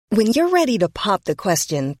When you're ready to pop the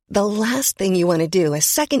question, the last thing you want to do is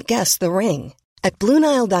second-guess the ring. At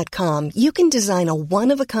BlueNile.com, you can design a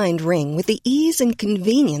one-of-a-kind ring with the ease and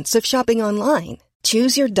convenience of shopping online.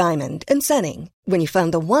 Choose your diamond and setting. When you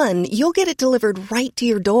find the one, you'll get it delivered right to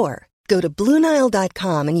your door. Go to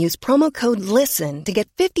BlueNile.com and use promo code LISTEN to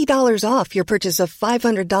get $50 off your purchase of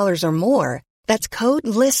 $500 or more. That's code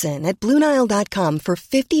LISTEN at BlueNile.com for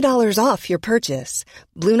 $50 off your purchase.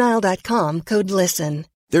 BlueNile.com, code LISTEN.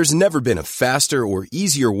 There's never been a faster or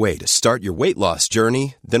easier way to start your weight loss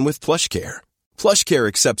journey than with PlushCare. PlushCare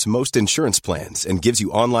accepts most insurance plans and gives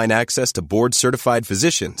you online access to board-certified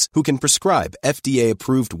physicians who can prescribe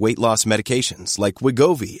FDA-approved weight loss medications like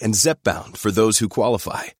Wegovy and Zepbound for those who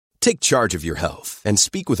qualify. Take charge of your health and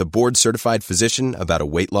speak with a board-certified physician about a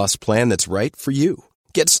weight loss plan that's right for you.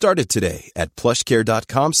 Get started today at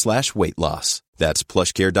plushcare.com/weight loss. That's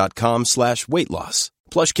plushcare.com/weight loss.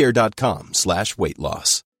 plushcare.com/weight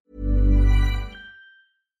loss.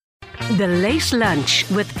 The Late Lunch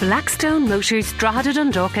with Blackstone Motors, Drogheda,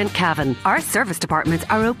 Dundalk and Cavan. Our service departments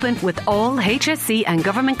are open with all HSC and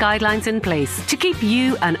government guidelines in place to keep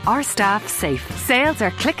you and our staff safe. Sales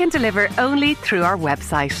are click and deliver only through our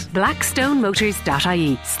website,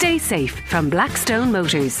 blackstonemotors.ie. Stay safe from Blackstone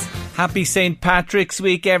Motors. Happy St. Patrick's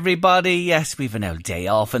Week, everybody. Yes, we've an old day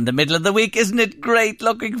off in the middle of the week. Isn't it great?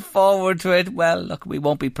 Looking forward to it. Well, look, we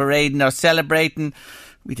won't be parading or celebrating.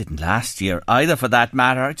 We didn't last year either, for that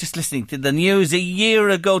matter. Just listening to the news, a year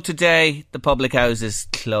ago today, the public houses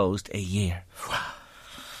closed. A year.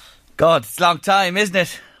 God, it's a long time, isn't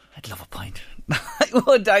it? I'd love a pint. I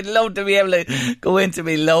would. I'd love to be able to go into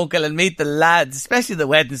me local and meet the lads, especially the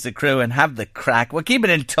Wednesday crew, and have the crack. We're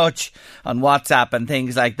keeping in touch on WhatsApp and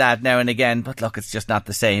things like that now and again, but look, it's just not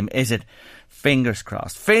the same, is it? Fingers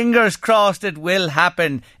crossed. Fingers crossed it will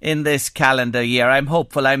happen in this calendar year. I'm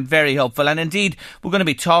hopeful. I'm very hopeful. And indeed, we're going to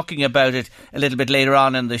be talking about it a little bit later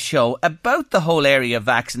on in the show, about the whole area of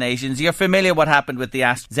vaccinations. You're familiar what happened with the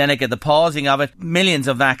AstraZeneca, the pausing of it. Millions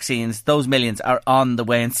of vaccines, those millions are on the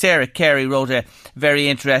way. And Sarah Carey wrote a very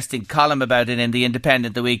interesting column about it in The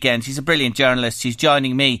Independent the weekend. She's a brilliant journalist. She's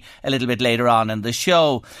joining me a little bit later on in the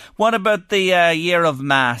show. What about the year of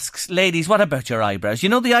masks? Ladies, what about your eyebrows? You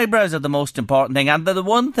know, the eyebrows are the most important thing, and they're the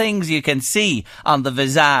one things you can see on the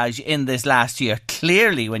visage in this last year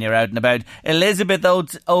clearly when you're out and about. Elizabeth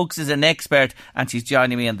Oakes is an expert, and she's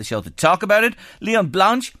joining me on the show to talk about it. Leon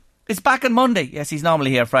Blanche is back on Monday. Yes, he's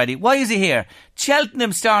normally here Friday. Why is he here?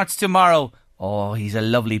 Cheltenham starts tomorrow. Oh, he's a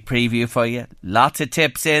lovely preview for you. Lots of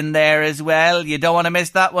tips in there as well. You don't want to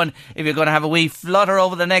miss that one. If you're going to have a wee flutter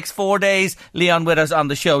over the next 4 days, Leon with us on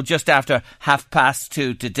the show just after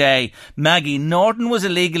 2:30 today. Maggie Norton was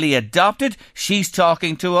illegally adopted. She's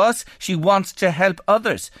talking to us. She wants to help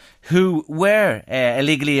others who were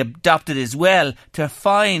illegally adopted as well to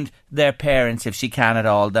find their parents, if she can at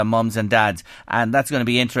all, their mums and dads. And that's going to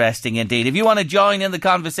be interesting indeed. If you want to join in the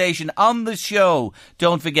conversation on the show,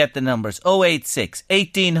 don't forget the numbers 086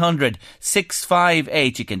 1800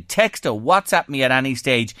 658. You can text or WhatsApp me at any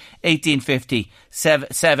stage, 1850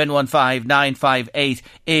 715 958,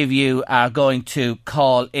 if you are going to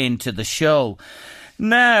call into the show.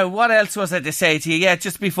 Now, what else was I to say to you? Yeah,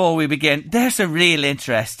 just before we begin, there's a real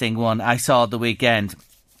interesting one I saw the weekend.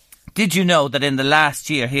 Did you know that in the last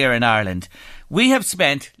year here in Ireland, we have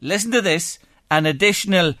spent, listen to this, an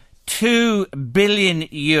additional €2 billion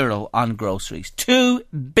on groceries? 2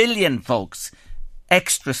 billion, folks,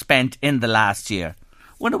 extra spent in the last year.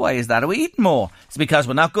 Wonder why is that? Are we eating more? It's because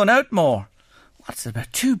we're not going out more. What's it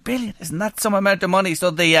about? 2 billion? Isn't that some amount of money? So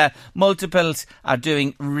the multiples are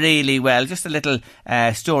doing really well. Just a little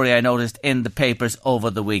story I noticed in the papers over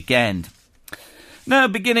the weekend. Now,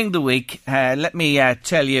 beginning the week, let me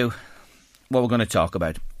tell you what we're going to talk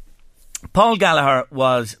about. Paul Gallagher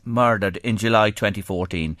was murdered in July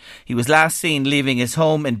 2014. He was last seen leaving his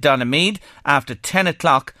home in Donamead after 10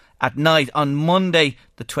 o'clock at night on Monday,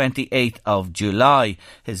 the 28th of July.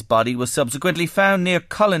 His body was subsequently found near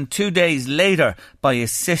Cullen 2 days later by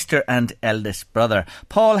his sister and eldest brother.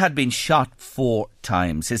 Paul had been shot 4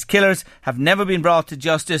 times. His killers have never been brought to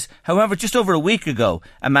justice. However, just over a week ago,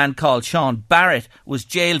 a man called Sean Barrett was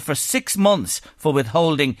jailed for 6 months for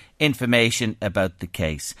withholding information about the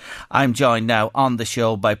case. I'm joined now on the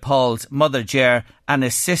show by Paul's mother, Ger, and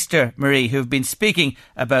his sister, Marie, who've been speaking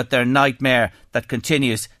about their nightmare that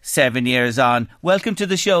continues 7 years on. Welcome to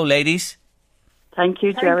the show, ladies. Thank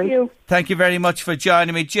you, Jerry. Thank you very much for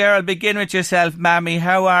joining me. Ger, I'll begin with yourself, Mammy.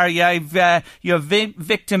 How are you? I've your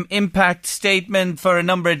victim impact statement for a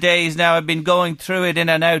number of days now. I've been going through it in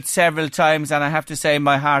and out several times, and I have to say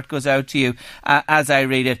my heart goes out to you as I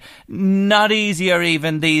read it. Not easier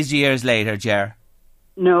even these years later, Ger.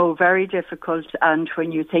 No, very difficult. And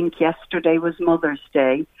when you think yesterday was Mother's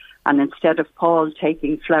Day, and instead of Paul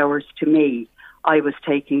taking flowers to me, I was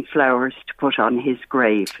taking flowers to put on his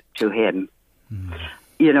grave to him.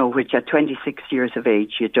 You know, which at 26 years of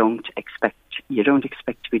age, you don't expect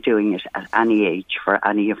to be doing it at any age for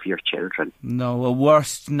any of your children. No, a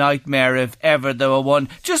worst nightmare if ever there were one.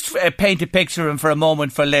 Just paint a picture of him for a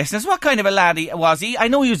moment for listeners. What kind of a lad was he? I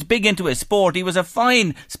know he was big into his sport. He was a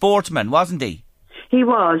fine sportsman, wasn't he? He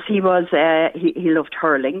was. He loved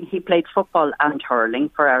hurling. He played football and hurling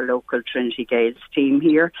for our local Trinity Gales team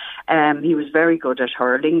here. He was very good at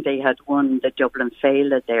hurling. They had won the Dublin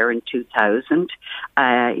Féile there in 2000.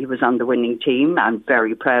 He was on the winning team. I'm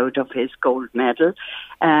very proud of his gold medal.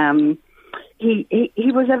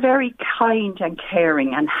 He was a very kind and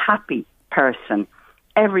caring and happy person.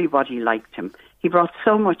 Everybody liked him. He brought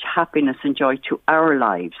so much happiness and joy to our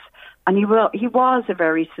lives. And he was a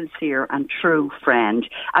very sincere and true friend,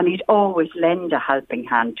 and he'd always lend a helping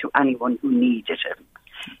hand to anyone who needed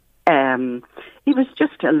him. He was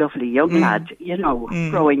just a lovely young lad, you know,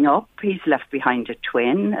 growing up. He's left behind a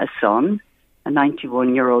twin, a son, a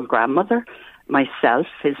 91-year-old grandmother, myself,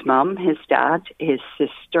 his mum, his dad, his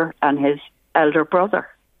sister, and his elder brother.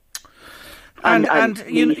 And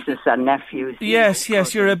nieces and nephews. Yes,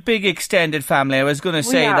 you're a big extended family. I was going to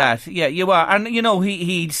say that. Yeah, you are. And, you know,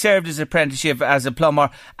 he served his apprenticeship as a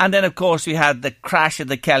plumber. And then, of course, we had the crash of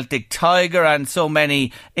the Celtic Tiger and so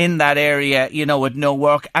many in that area, you know, with no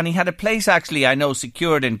work. And he had a place, actually, I know,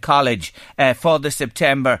 secured in college for the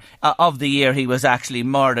September of the year he was actually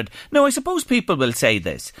murdered. Now, I suppose people will say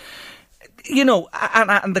this. You know,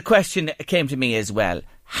 and the question came to me as well.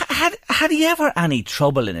 Had he ever any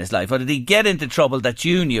trouble in his life, or did he get into trouble that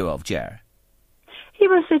you knew of, Ger? He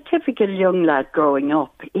was a typical young lad growing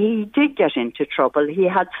up. He did get into trouble. He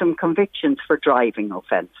had some convictions for driving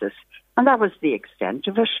offences, and that was the extent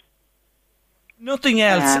of it. Nothing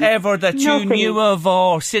else ever that you knew of,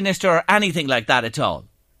 or sinister, or anything like that at all?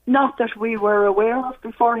 Not that we were aware of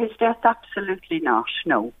before his death, absolutely not,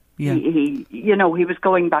 no. Yeah. He was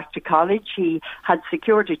going back to college. He had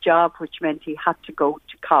secured a job, which meant he had to go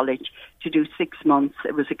to college to do 6 months.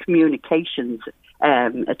 It was a telecommunications,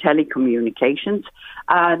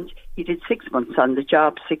 and he did 6 months on the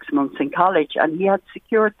job, 6 months in college, and he had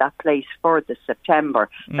secured that place for the September.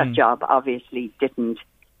 That job obviously didn't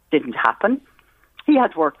happen. He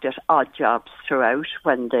had worked at odd jobs throughout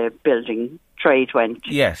when the building trade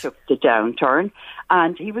took the downturn,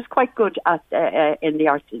 and he was quite good at in the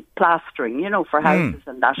art plastering, you know, for houses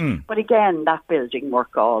and that. But again, that building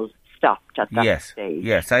work all stopped at that stage.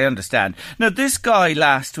 Yes, I understand. Now, this guy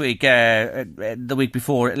last week, late the week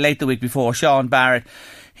before, Sean Barrett,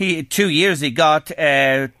 2 years he got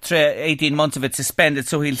 18 months of it suspended,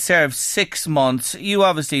 so he'll serve 6 months. You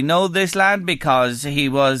obviously know this lad because he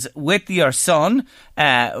was with your son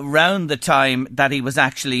around the time that he was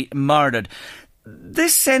actually murdered.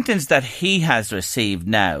 This sentence that he has received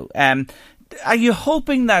now, are you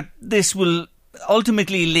hoping that this will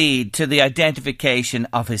ultimately lead to the identification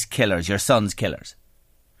of his killers, your son's killers?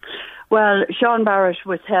 Well, Sean Barrett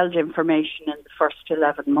withheld information in the first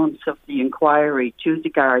 11 months of the inquiry to the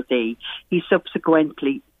Gardaí. He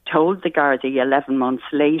subsequently told the Gardaí 11 months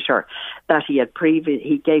later that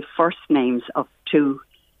he gave first names of 2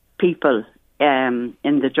 people in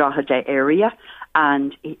the Drogheda area,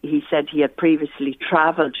 and he said he had previously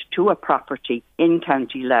travelled to a property in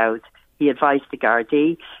County Louth. He advised the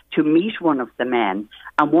Gardaí to meet one of the men,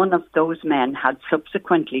 and one of those men had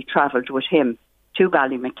subsequently travelled with him to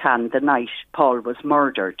Ballymaccan the night Paul was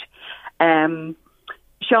murdered. Sean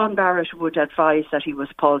Barrett would advise that he was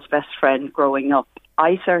Paul's best friend growing up.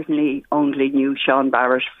 I certainly only knew Sean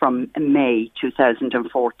Barrett from May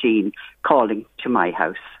 2014, calling to my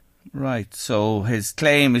house. Right, so his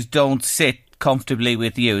claim is don't sit comfortably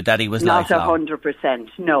with you, that he was not lifelong. 100%,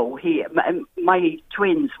 no. My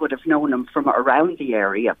twins would have known him from around the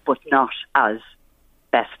area, but not as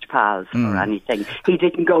best pals or anything. He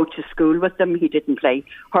didn't go to school with them. He didn't play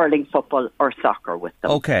hurling, football or soccer with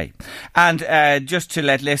them. Okay. And just to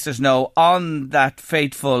let listeners know, on that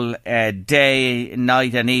fateful day,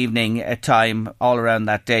 night and evening time, all around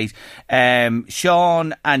that date,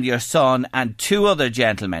 Sean and your son and 2 other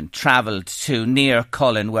gentlemen travelled to near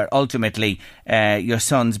Cullen, where ultimately your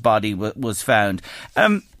son's body was found.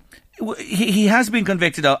 He has been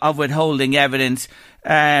convicted of withholding evidence.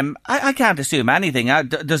 I can't assume anything.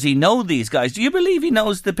 Does he know these guys? Do you believe he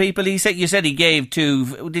knows the people? You said he gave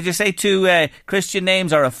 2. Did you say 2 Christian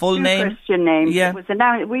names or a full 2 name? Christian names. Yeah. It was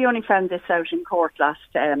announced. We only found this out in court last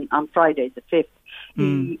on Friday the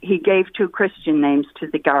 5th. He gave 2 Christian names to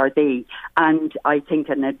the Gardaí, and I think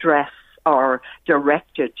an address or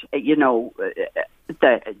directed,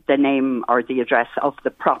 the name or the address of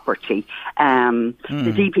the property. The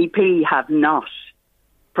DPP have not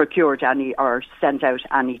procured any or sent out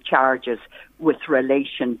any charges with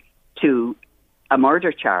relation to a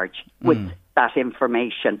murder charge with that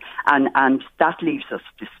information, and that leaves us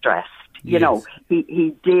distressed. Yes.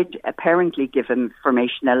 He did apparently give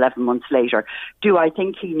information 11 months later. Do I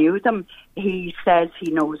think he knew them? He says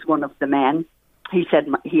he knows one of the men. He said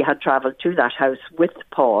he had travelled to that house with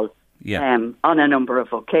Paul on a number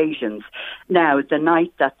of occasions. Now, the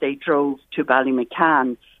night that they drove to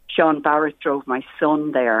Ballymccann, Sean Barrett drove my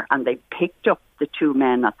son there, and they picked up the two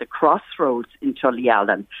men at the crossroads in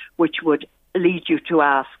Tullyallen, which would lead you to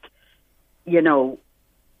ask,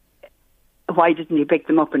 why didn't he pick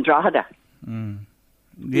them up in Drogheda?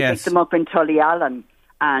 He picked them up in Tullyallen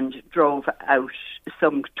and drove out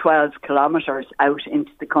some 12 kilometres out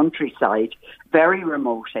into the countryside, very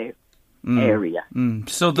remote area.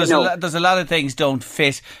 So there's a lot of things don't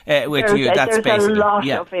fit with you. That's there's basically a lot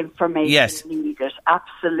of information needed,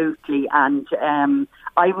 absolutely. And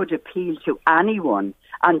I would appeal to anyone.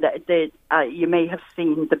 And you may have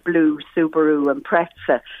seen the blue Subaru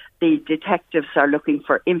Impreza. The detectives are looking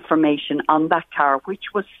for information on that car,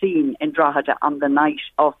 which was seen in Drogheda on the night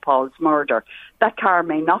of Paul's murder. That car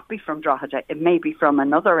may not be from Drogheda, it may be from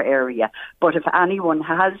another area, but if anyone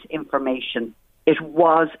has information, it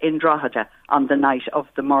was in Drogheda on the night of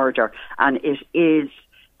the murder, and it is,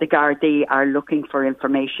 the Gardaí are looking for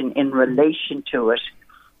information in relation to it.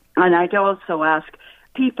 And I'd also ask,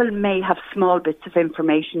 people may have small bits of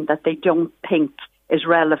information that they don't think is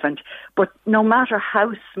relevant, but no matter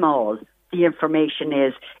how small the information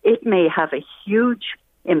is, it may have a huge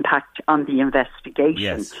impact on the investigation.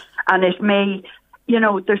 Yes. And it may,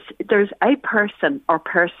 there's a person or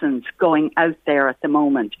persons going out there at the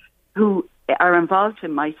moment who are involved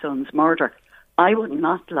in my son's murder. I would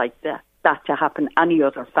not like that to happen any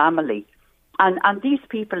other family. And these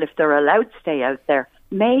people, if they're allowed to stay out there,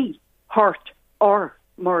 may hurt or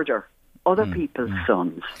murder other people's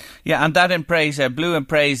sons. Yeah, and that Impreza, blue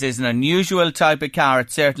Impreza, is an unusual type of car.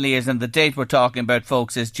 It certainly is. And the date we're talking about,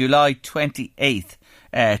 folks, is July 28th.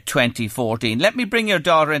 2014. Let me bring your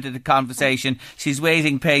daughter into the conversation. She's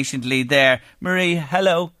waiting patiently there. Marie,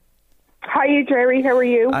 hello. Hi, Jerry. How are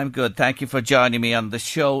you? I'm good. Thank you for joining me on the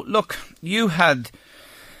show. Look, you had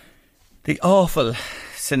the awful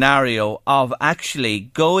scenario of actually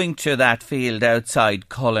going to that field outside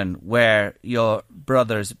Cullen where your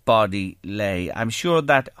brother's body lay. I'm sure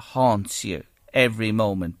that haunts you every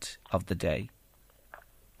moment of the day.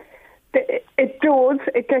 It does.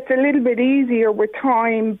 It gets a little bit easier with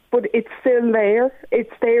time, but it's still there.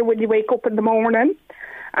 It's there when you wake up in the morning,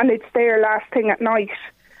 and it's there last thing at night.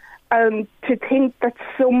 To think that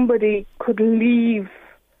somebody could leave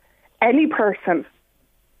any person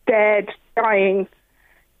dead, dying,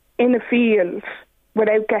 in a field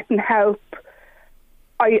without getting help,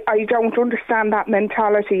 I don't understand that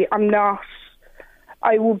mentality.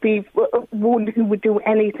 I would be one who would do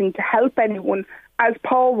anything to help anyone, as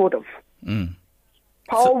Paul would have.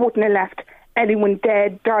 Paul wouldn't have left anyone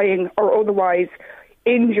dead, dying or otherwise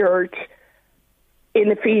injured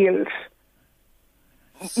in a field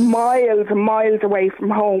miles and miles away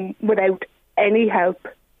from home without any help.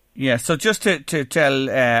 Yeah, so just to tell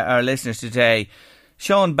our listeners today,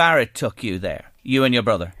 Sean Barrett took you there, you and your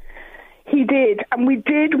brother. He did, and we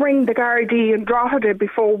did ring the Gardaí in Drogheda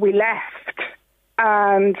before we left,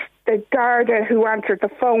 and the Garda who answered the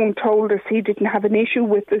phone told us he didn't have an issue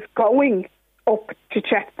with us going up to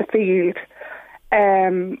check the field.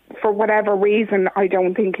 For whatever reason, I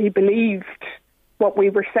don't think he believed what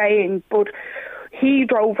we were saying, but he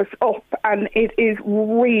drove us up, and it is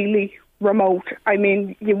really remote. I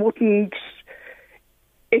mean, you wouldn't...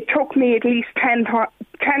 It took me at least 10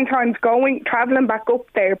 times travelling back up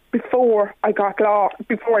there before I got lost,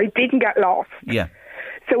 before I didn't get lost. Yeah.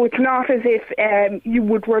 So it's not as if you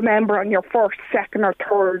would remember on your first, second or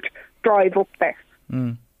third drive up there.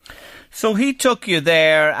 So he took you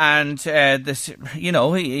there, and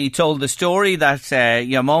he told the story that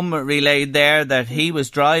your mum relayed there, that he was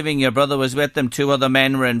driving, your brother was with them, 2 other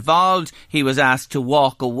men were involved. He was asked to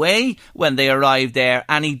walk away when they arrived there,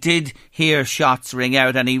 and he did hear shots ring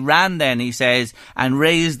out, and he ran then, he says, and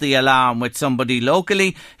raised the alarm with somebody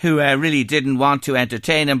locally who really didn't want to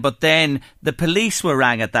entertain him, but then the police were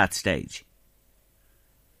rang at that stage.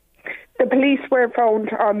 The police were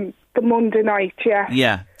phoned on the Monday night, yeah.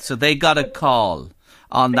 Yeah, so they got a call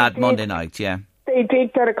on that Monday night, yeah. They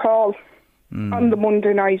did get a call on the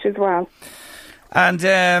Monday night as well. And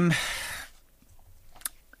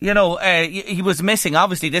You know, he was missing.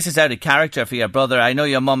 Obviously, this is out of character for your brother. I know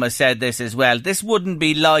your mum has said this as well. This wouldn't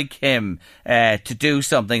be like him to do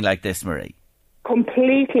something like this, Marie.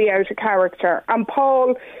 Completely out of character. And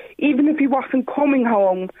Paul, even if he wasn't coming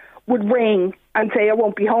home, would ring and say, I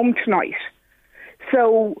won't be home tonight.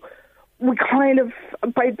 So we kind of,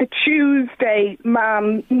 by the Tuesday,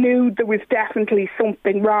 Mum knew there was definitely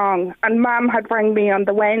something wrong. And Mum had rang me on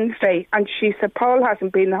the Wednesday and she said, Paul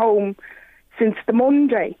hasn't been home since the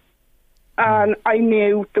Monday. And I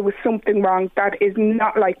knew there was something wrong. That is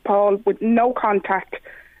not like Paul, with no contact,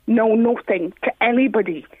 no nothing to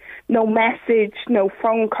anybody. No message, no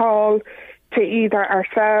phone call to either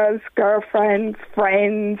ourselves, girlfriends,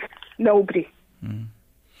 friends, nobody.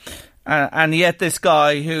 And yet this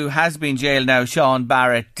guy who has been jailed now, Sean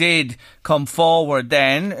Barrett, did come forward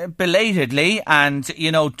then belatedly and,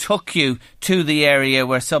 you know, took you to the area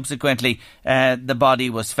where subsequently the body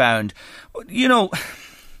was found. You know,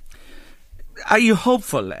 are you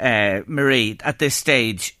hopeful, Marie, at this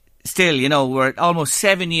stage, still, you know, we're almost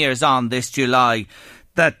 7 years on this July,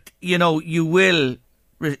 that, you know, you will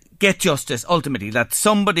get justice ultimately, that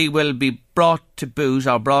somebody will be brought to boot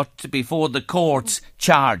or brought to before the courts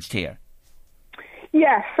charged here?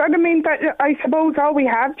 Yes, and I mean, I suppose all we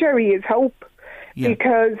have, Jerry, is hope. Yeah.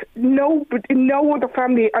 Because no other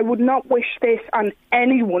family, I would not wish this on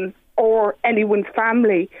anyone or anyone's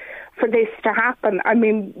family for this to happen. I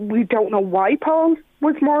mean, we don't know why Paul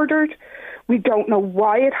was murdered. We don't know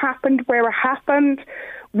why it happened, where it happened.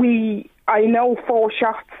 I know 4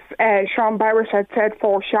 shots. Sean Barrett had said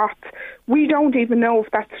 4 shots. We don't even know if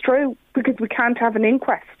that's true because we can't have an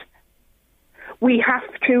inquest. We have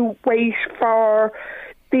to wait for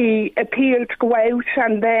the appeal to go out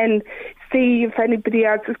and then see if anybody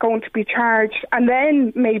else is going to be charged, and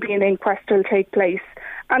then maybe an inquest will take place.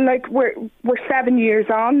 And like we're 7 years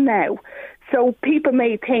on now, so people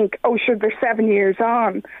may think, oh, sure, they're 7 years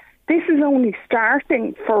on. This is only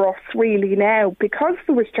starting for us really now. Because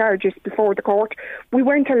there was charges before the court, we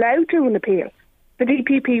weren't allowed to do an appeal. The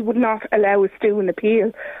DPP would not allow us to do an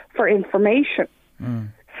appeal for information.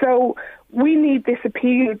 So we need this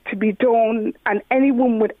appeal to be done, and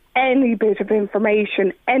anyone with any bit of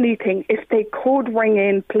information, anything, if they could ring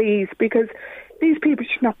in, please, because these people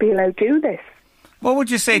should not be allowed to do this. What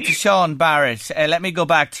would you say to Sean Barrett? Let me go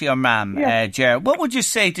back to your mum, Ger. What would you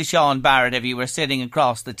say to Sean Barrett if you were sitting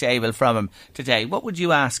across the table from him today? What would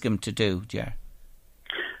you ask him to do, Ger?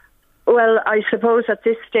 Well, I suppose at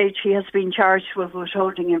this stage he has been charged with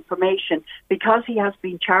withholding information. Because he has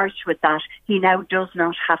been charged with that, he now does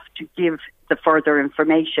not have to give the further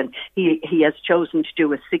information. He has chosen to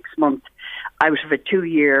do a 6-month out of a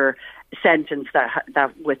 2-year sentence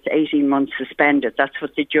that with 18 months suspended. That's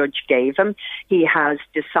what the judge gave him. He has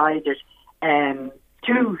decided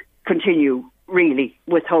to continue really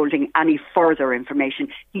withholding any further information.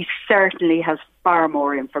 He certainly has far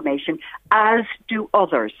more information, as do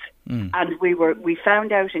others. And we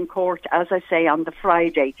found out in court, as I say, on the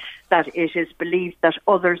Friday, that it is believed that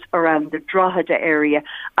others around the Drogheda area,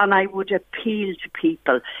 and I would appeal to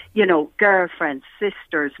people, you know, girlfriends,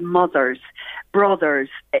 sisters, mothers, brothers,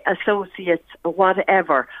 associates,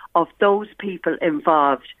 whatever, of those people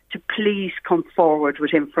involved to please come forward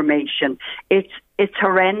with information. It's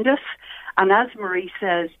horrendous. And as Marie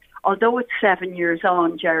says, although it's 7 years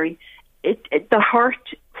on, Jerry, the hurt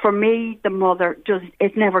for me, the mother,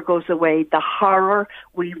 it never goes away. The horror,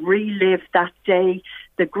 we relive that day,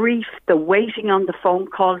 the grief, the waiting on the phone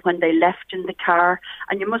call when they left in the car.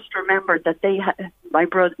 And you must remember that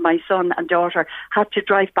my son and daughter had to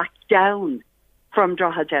drive back down from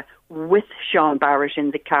Drogheda with Sean Barrett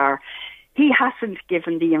in the car. He hasn't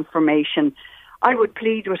given the information. I would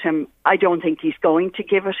plead with him. I don't think he's going to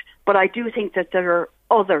give it, but I do think that there are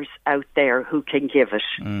others out there who can give it.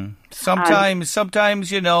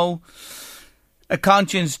 Sometimes, you know, a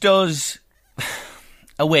conscience does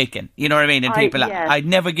awaken, you know what I mean, in people. Yes. I'd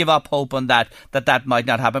never give up hope on that might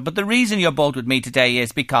not happen. But the reason you're both with me today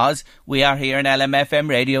is because we are here in LMFM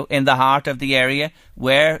radio in the heart of the area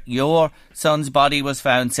where your son's body was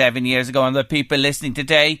found 7 years ago, and there are people listening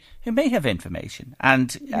today who may have information.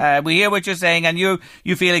 And we hear what you're saying, and you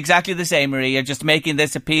feel exactly the same, Marie. You're just making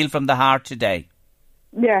this appeal from the heart today.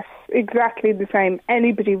 Yes, exactly the same.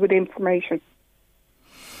 Anybody with information.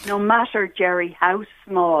 No matter, Jerry, how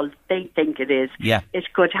small they think it is,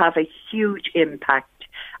 it could have a huge impact.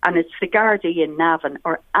 And it's the Gardaí in Navan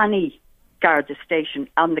or any Garda station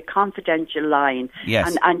on the confidential line.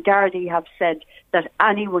 Yes. And Gardaí have said that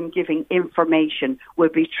anyone giving information will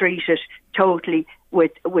be treated totally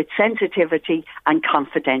with sensitivity and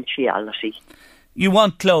confidentiality. You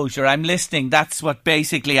want closure. I'm listening. That's what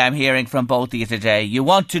basically I'm hearing from both of you today. You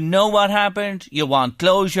want to know what happened, you want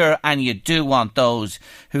closure, and you do want those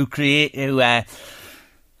who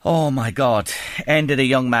oh my God, ended a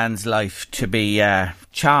young man's life to be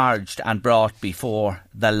charged and brought before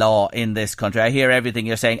the law in this country. I hear everything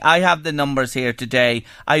you're saying. I have the numbers here today.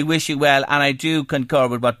 I wish you well, and I do concur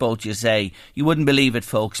with what both you say. You wouldn't believe it,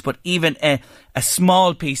 folks, but even a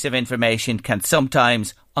small piece of information can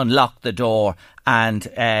sometimes unlock the door, and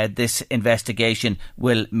this investigation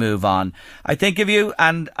will move on. I think of you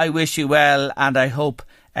and I wish you well, and I hope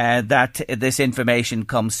that this information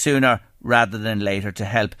comes sooner rather than later to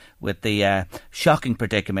help with the shocking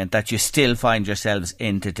predicament that you still find yourselves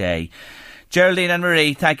in today. Geraldine and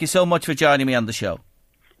Marie, thank you so much for joining me on the show.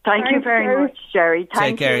 Thank you very much, Jerry.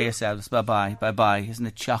 Take care of yourselves. Bye-bye. Bye-bye. Isn't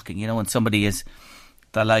it shocking? You know, when somebody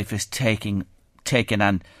their life is taken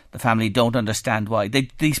and the family don't understand why.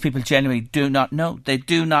 These people genuinely do not know. They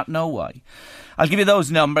do not know why. I'll give you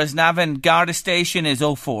those numbers. Navan Garda Station is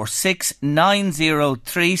 046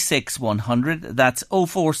 9036 100. That's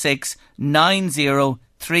 046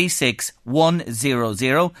 9036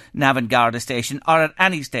 100. Navan Garda Station, or at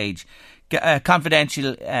any stage.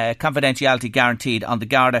 Confidentiality guaranteed on the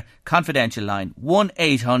Garda confidential line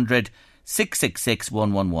 1-800 666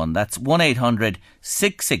 111. That's 1-800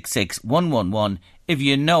 666 111. If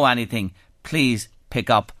you know anything, please pick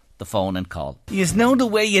up the phone and call. You know the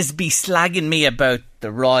way you be slagging me about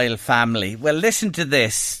the royal family. Well, listen to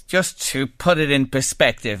this, just to put it in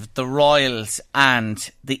perspective, the royals and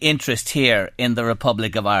the interest here in the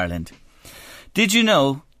Republic of Ireland. Did you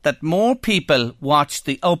know that more people watched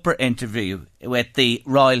the Oprah interview with the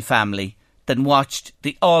royal family than watched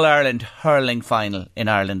the All-Ireland hurling final in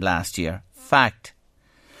Ireland last year? Fact.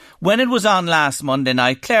 When it was on last Monday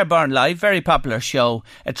night, Claire Byrne Live, very popular show,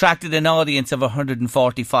 attracted an audience of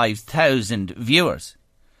 145,000 viewers.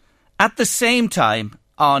 At the same time,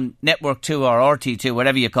 on Network 2 or RT2,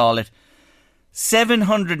 whatever you call it,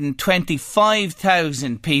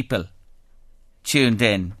 725,000 people tuned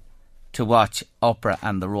in to watch Oprah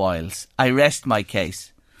and the Royals. I rest my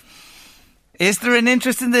case. Is there an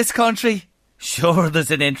interest in this country? Sure,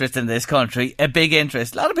 there's an interest in this country. A big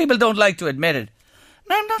interest. A lot of people don't like to admit it.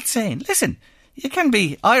 Now, I'm not saying, listen, you can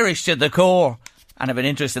be Irish to the core and have an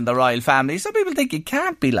interest in the royal family. Some people think you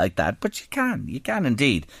can't be like that, but you can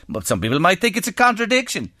indeed. But some people might think it's a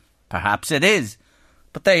contradiction. Perhaps it is.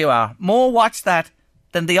 But there you are. More watched that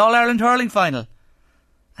than the All-Ireland hurling final.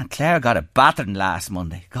 And Claire got a battering last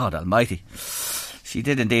Monday. God almighty. She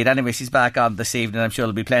did indeed. Anyway, she's back on this evening. I'm sure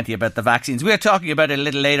there'll be plenty about the vaccines. We're talking about it a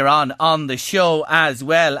little later on the show as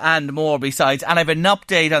well, and more besides. And I've an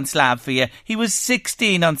update on Slab for you. He was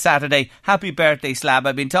 16 on Saturday. Happy birthday, Slab.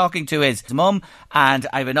 I've been talking to his mum, and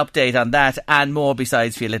I've an update on that and more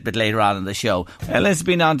besides for you a little bit later on in the show. Let's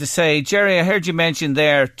been on to say, Jerry, I heard you mention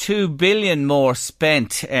there 2 billion more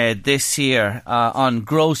spent this year on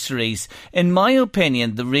groceries. In my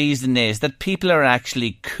opinion, the reason is that people are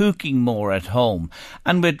actually cooking more at home.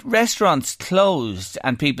 And with restaurants closed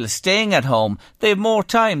and people staying at home, they have more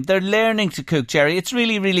time. They're learning to cook, Jerry. It's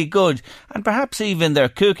really, really good. And perhaps even they're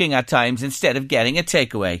cooking at times instead of getting a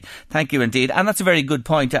takeaway. Thank you indeed. And that's a very good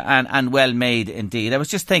point and well made indeed. I was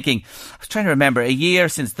just thinking, I was trying to remember, a year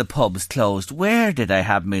since the pubs closed, where did I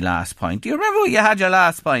have my last pint? Do you remember where you had your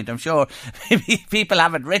last pint? I'm sure maybe people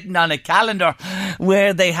have it written on a calendar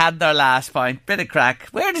where they had their last pint. Bit of crack.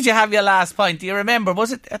 Where did you have your last pint? Do you remember?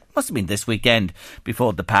 It must have been this weekend,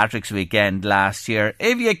 before the Patrick's weekend last year.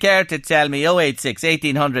 If you care to tell me, 086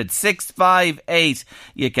 1800 658,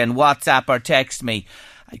 you can WhatsApp or text me.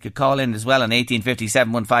 I could call in as well on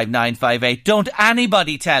 1857 15958. Don't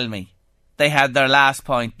anybody tell me they had their last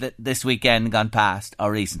point this weekend gone past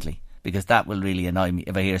or recently, because that will really annoy me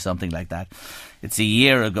if I hear something like that. It's a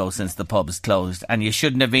year ago since the pubs closed, and you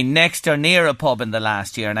shouldn't have been next or near a pub in the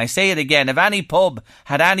last year. And I say it again, if any pub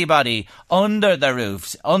had anybody under their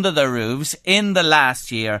roofs in the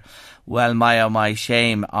last year, well, my oh my,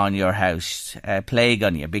 shame on your house, plague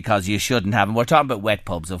on you, because you shouldn't have. And we're talking about wet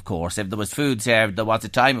pubs, of course. If there was food served, there was a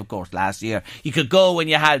time, of course, last year, you could go when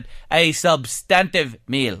you had a substantive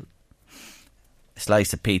meal.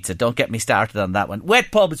 Slice of pizza. Don't get me started on that one.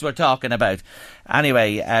 Wet pubs we're talking about.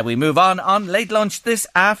 Anyway, we move on late lunch this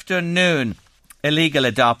afternoon. Illegal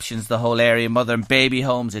adoptions, the whole area, mother and baby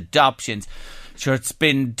homes, adoptions. Sure, it's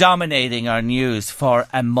been dominating our news for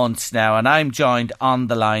a month now, and I'm joined on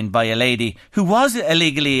the line by a lady who was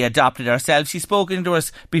illegally adopted herself. She's spoken to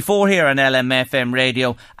us before here on LMFM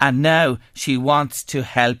radio, and now she wants to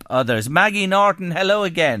help others. Maggie Norton, hello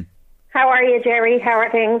again. How are you, Jerry? How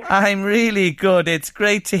are things? I'm really good. It's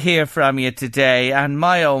great to hear from you today. And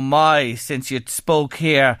my oh my, since you spoke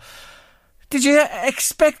here, did you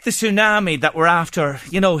expect the tsunami that we're after,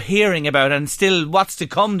 hearing about, and still what's to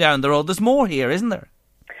come down the road? There's more here, isn't there?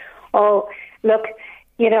 Oh, look,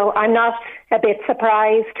 I'm not a bit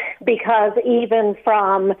surprised, because even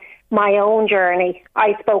from my own journey,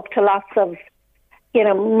 I spoke to lots of,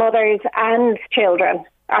 mothers and children.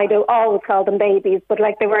 I do always call them babies, but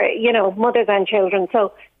they were, mothers and children.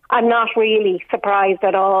 So I'm not really surprised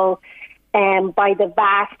at all by the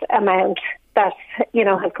vast amount that,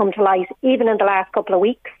 has come to light, even in the last couple of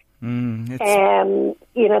weeks. There's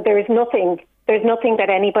nothing that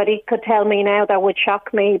anybody could tell me now that would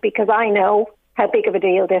shock me, because I know how big of a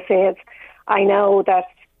deal this is. I know that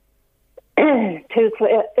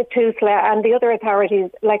TUSLA and the other authorities,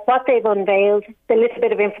 what they've unveiled, the little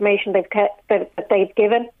bit of information that they've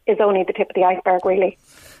given is only the tip of the iceberg, really.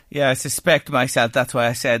 Yeah, I suspect myself, that's why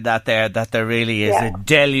I said that there really is a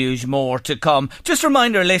deluge more to come. Just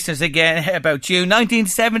remind our listeners again about you.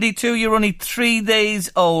 1972, you were only 3 days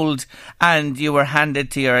old and you were handed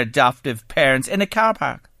to your adoptive parents in a car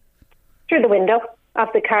park. Through the window of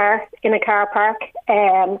the car, in a car park.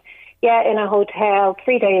 In a hotel,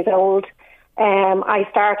 3 days old. I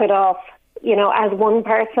started off, as one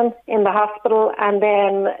person in the hospital, and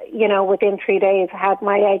then, within 3 days had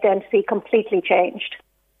my identity completely changed.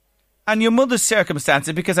 And your mother's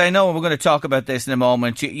circumstances, because I know we're going to talk about this in a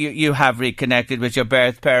moment, you have reconnected with your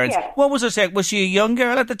birth parents. Yeah. What was her circumstance? Was she a young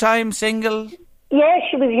girl at the time, single? Yeah,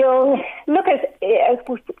 she was young. Look,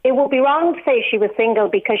 it would be wrong to say she was single,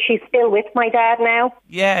 because she's still with my dad now.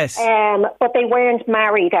 Yes. But they weren't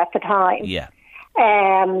married at the time. Yeah.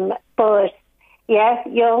 But, yeah,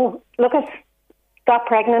 young. Look, got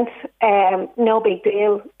pregnant. No big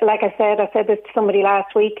deal. Like I said this to somebody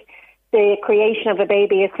last week. The creation of a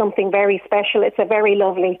baby is something very special. It's a very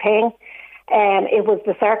lovely thing. It was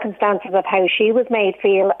the circumstances of how she was made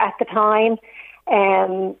feel at the time.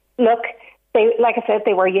 Look, like I said,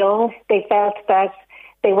 they were young. They felt that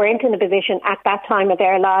they weren't in a position at that time of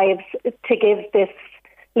their lives to give this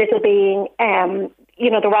little being,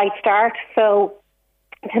 the right start. So,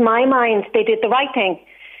 to my mind, they did the right thing,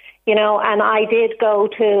 and I did go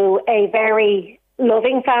to a very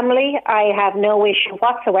loving family. I have no issue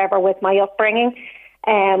whatsoever with my upbringing.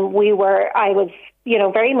 I was,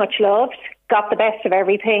 very much loved, got the best of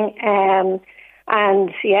everything.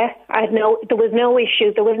 And yeah, there was no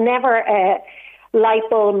issue. There was never a light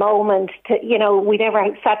bulb moment we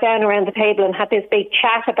never sat down around the table and had this big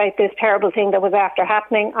chat about this terrible thing that was after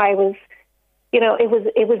happening. I was,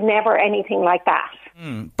 it was never anything like that.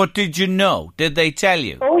 But did you know? Did they tell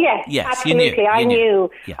you? Oh, yes, absolutely. I knew.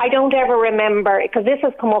 Yeah. I don't ever remember, because this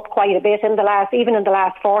has come up quite a bit even in the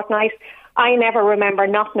last fortnight. I never remember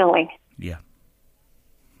not knowing. Yeah.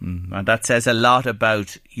 And that says a lot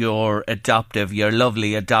about your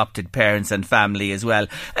lovely adopted parents and family as well.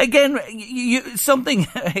 Again, something,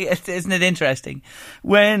 isn't it interesting?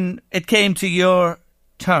 When it came to your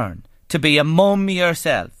turn to be a mum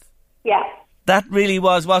yourself. Yeah. That really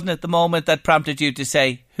wasn't it, the moment that prompted you to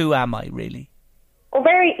say, who am I really? Oh,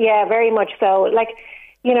 very much so.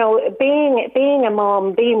 Being a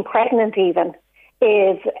mum, being pregnant even,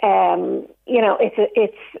 is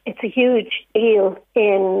it's a huge deal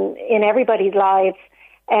in everybody's lives.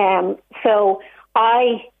 So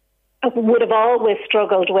I would have always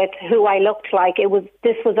struggled with who I looked like.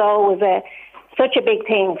 This was always such a big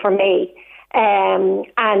thing for me.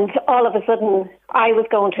 And all of a sudden, I was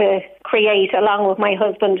going to create, along with my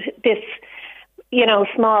husband, this,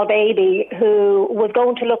 small baby who was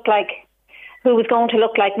going to look like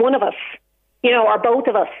one of us, or both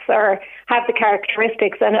of us, or have the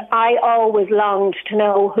characteristics. And I always longed to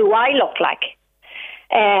know who I looked like,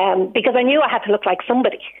 because I knew I had to look like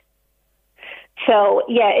somebody. So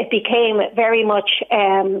yeah, it became very much,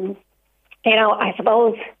 I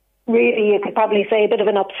suppose, really, you could probably say a bit of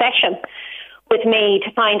an obsession with me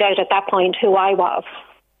to find out at that point who I was.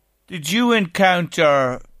 Did you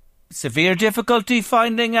encounter severe difficulty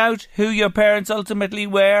finding out who your parents ultimately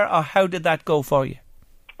were, or how did that go for you?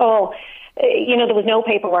 Oh, there was no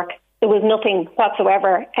paperwork. There was nothing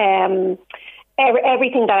whatsoever.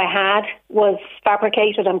 Everything that I had was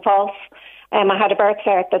fabricated and false. I had a birth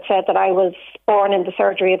cert that said that I was born in the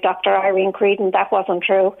surgery of Dr. Irene Creedon. That wasn't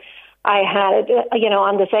true. I had,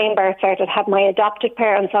 on the same birth cert, it had my adopted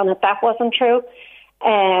parents on it. That wasn't true.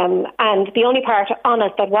 And the only part on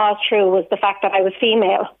it that was true was the fact that I was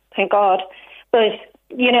female, thank God. But,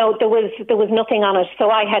 there was nothing on it. So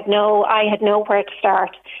I had nowhere to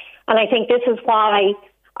start. And I think this is why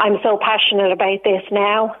I'm so passionate about this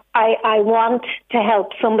now. I want to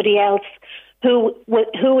help somebody else who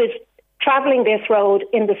is travelling this road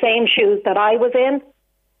in the same shoes that I was in.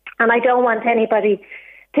 And I don't want anybody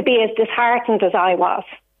to be as disheartened as I was.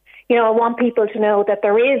 You know, I want people to know that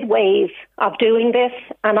there is ways of doing this,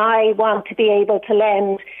 and I want to be able to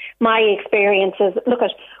lend my experiences. Look,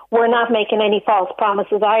 we're not making any false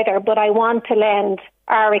promises either, but I want to lend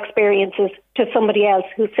our experiences to somebody else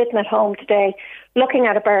who's sitting at home today, looking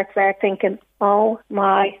at a birth cert thinking, oh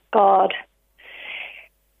my God,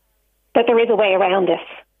 that there is a way around this.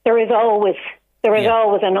 There is always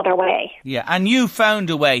another way. Yeah, and you found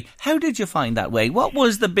a way. How did you find that way? What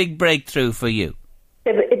was the big breakthrough for you?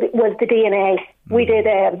 It was the DNA. We did,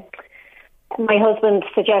 my husband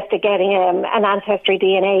suggested getting an ancestry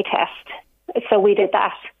DNA test. So we did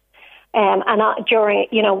that. And during,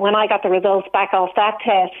 when I got the results back off that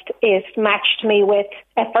test, it matched me with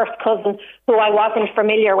a first cousin who I wasn't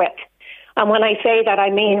familiar with. And when I say that, I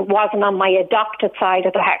mean wasn't on my adopted side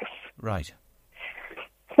of the house. Right.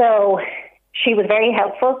 So she was very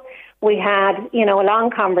helpful. We had, a long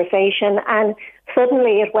conversation, and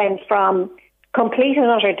suddenly it went from complete and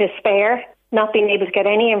utter despair, not being able to get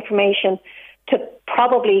any information, to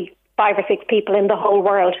probably 5 or 6 people in the whole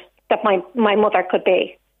world that my mother could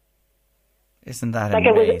be. Isn't that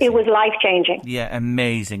amazing? It was life-changing. Yeah,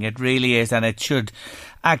 amazing. It really is, and it should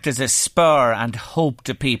act as a spur and hope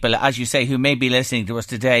to people, as you say, who may be listening to us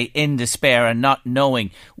today in despair and not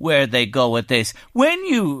knowing where they go with this. When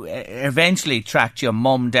you eventually tracked your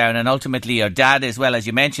mum down, and ultimately your dad as well, as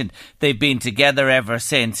you mentioned, they've been together ever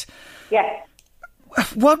since. Yeah.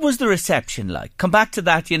 What was the reception like? Come back to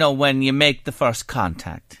that, when you make the first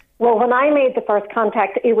contact. Well, when I made the first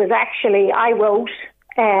contact, it was actually, I wrote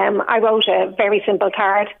a very simple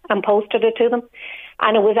card and posted it to them.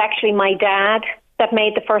 And it was actually my dad that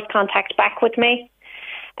made the first contact back with me,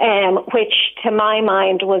 which to my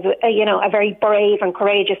mind was, a very brave and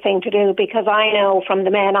courageous thing to do, because I know from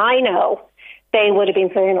the men I know, they would have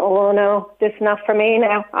been saying, oh no, this is not for me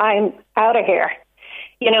now. I'm out of here.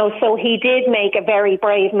 So he did make a very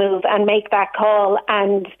brave move and make that call,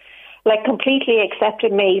 and completely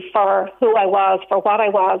accepted me for who I was, for what I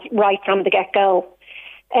was, right from the get-go.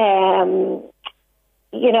 And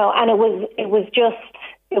it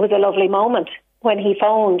was a lovely moment when he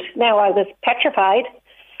phoned. Now, I was petrified,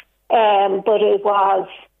 but it was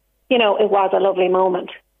a lovely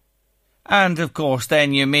moment. And of course,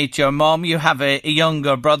 then you meet your mum. You have a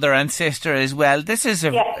younger brother and sister as well. This is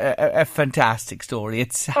a fantastic story.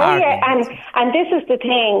 It's hard. And this is the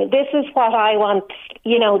thing. This is what I want,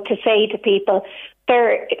 to say to people.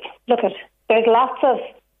 There's lots of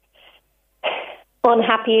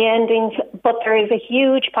unhappy endings, but there is a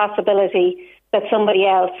huge possibility that somebody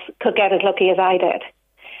else could get as lucky as I did.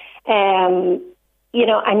 And you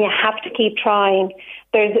have to keep trying.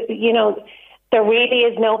 There really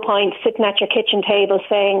is no point sitting at your kitchen table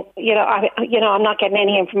saying, I'm not getting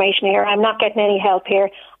any information here. I'm not getting any help here.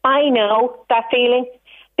 I know that feeling,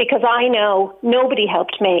 because I know nobody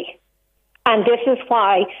helped me. And this is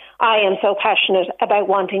why I am so passionate about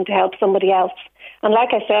wanting to help somebody else. And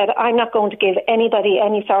like I said, I'm not going to give anybody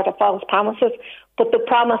any sort of false promises, but the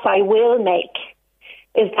promise I will make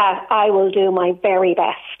is that I will do my very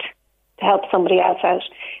best to help somebody else out,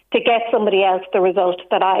 to get somebody else the result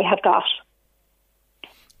that I have got.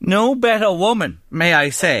 No better woman, may I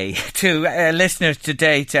say, to listeners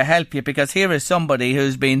today to help you, because here is somebody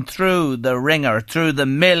who's been through the ringer, through the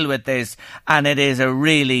mill with this, and it is a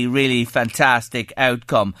really, really fantastic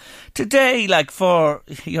outcome. Today, for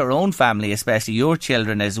your own family, especially your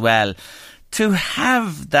children as well, to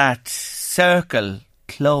have that circle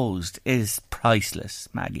closed is priceless,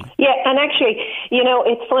 Maggie. Yeah, and actually,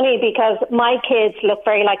 it's funny because my kids look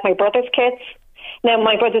very like my brother's kids. Now,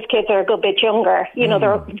 my brother's kids are a good bit younger.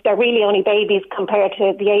 They're really only babies compared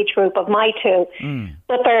to the age group of my two.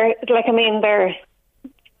 But they're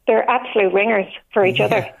absolute ringers for each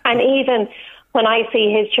other. And even when I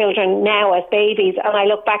see his children now as babies, and I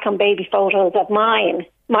look back on baby photos of my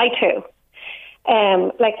two,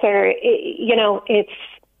 they're,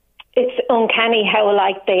 it's uncanny how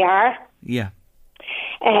alike they are. Yeah.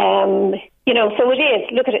 So it is.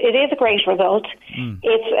 Look at it. It is a great result.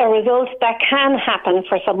 It's a result that can happen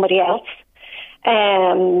for somebody else.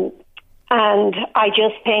 And I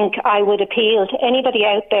just think I would appeal to anybody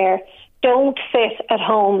out there. Don't sit at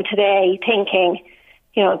home today thinking,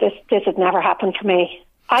 this has never happened for me.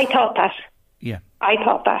 I thought that. Yeah. I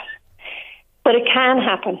thought that. But it can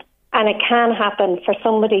happen. And it can happen for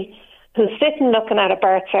somebody who's sitting looking at a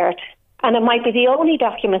birth cert, and it might be the only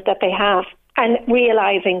document that they have, and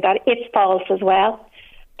realising that it's false as well.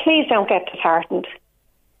 Please don't get disheartened.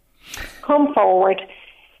 come forward.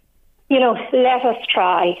 Let us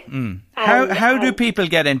try. How do people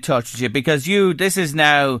get in touch with you? Because this is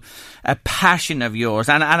now a passion of yours.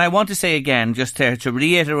 And I want to say again, just to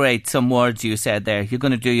reiterate some words you said there, you're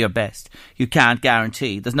going to do your best. You can't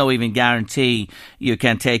guarantee. There's no even guarantee you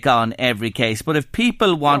can take on every case. But if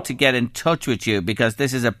people want to get in touch with you, because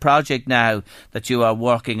this is a project now that you are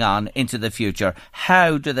working on into the future,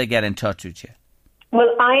 how do they get in touch with you? Well,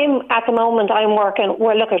 at the moment I'm working,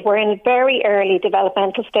 we're in a very early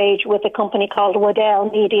developmental stage with a company called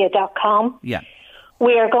WaddellMedia.com. Yeah.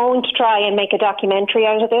 We are going to try and make a documentary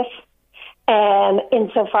out of this,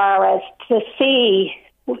 insofar as to see,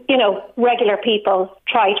 regular people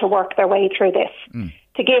try to work their way through this,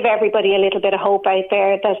 to give everybody a little bit of hope out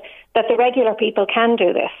there that the regular people can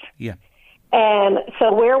do this. Yeah.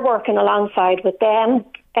 So we're working alongside with them,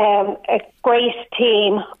 a great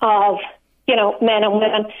team of men and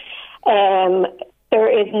women. There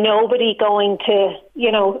is nobody going to,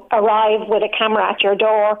 arrive with a camera at your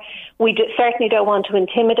door. We certainly don't want to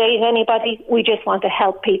intimidate anybody. We just want to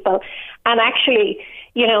help people. And actually,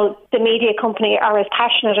 the media company are as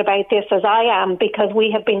passionate about this as I am, because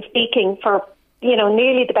we have been speaking for,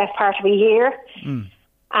 nearly the best part of a year.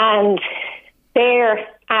 And they're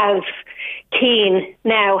as keen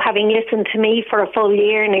now, having listened to me for a full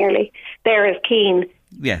year nearly, they're as keen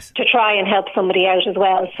to try and help somebody out as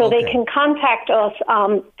well. So they can contact us.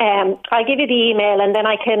 I'll give you the email, and then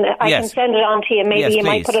I can send it on to you. Maybe you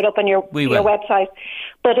might put it up on your website.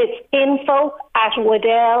 But it's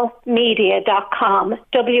info@waddellmedia.com.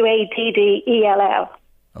 WADDELL.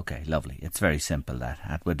 Okay, lovely. It's very simple, that,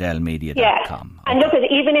 at waddellmedia.com. Okay. And look,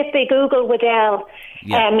 even if they Google Waddell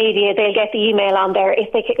Media, they'll get the email on there.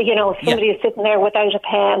 If they, if somebody is sitting there without a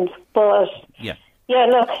pen. But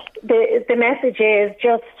look, the message is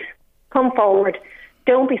just come forward.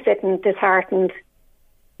 Don't be sitting disheartened.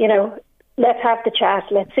 Let's have the chat.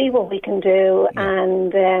 Let's see what we can do.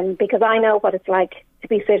 And because I know what it's like to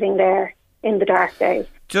be sitting there in the dark days.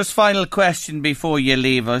 Just final question before you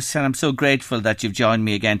leave us, and I'm so grateful that you've joined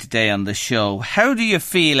me again today on the show. How do you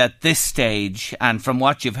feel at this stage, and from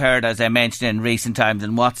what you've heard, as I mentioned, in recent times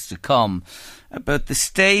and what's to come, about the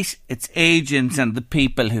state, its agents and the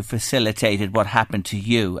people who facilitated what happened to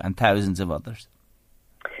you and thousands of others?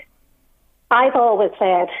 I've always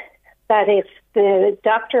said that if the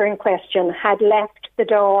doctor in question had left the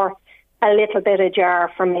door a little bit ajar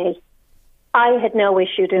for me, I had no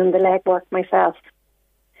issue doing the legwork myself.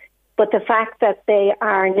 But the fact that they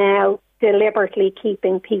are now deliberately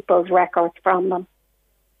keeping people's records from them.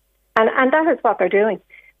 And that is what they're doing,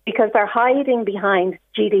 because they're hiding behind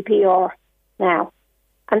GDPR now.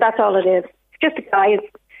 And that's all it is. It's just a guise.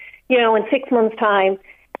 In 6 months' time,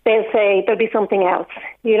 they'll say there'll be something else.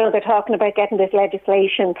 They're talking about getting this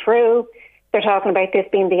legislation through. They're talking about this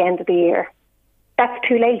being the end of the year. That's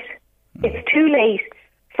too late. It's too late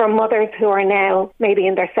for mothers who are now maybe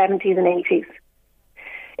in their 70s and 80s.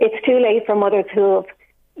 It's too late for mothers who have,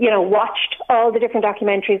 watched all the different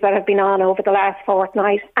documentaries that have been on over the last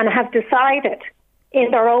fortnight and have decided in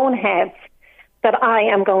their own heads that I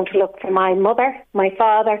am going to look for my mother, my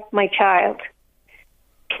father, my child.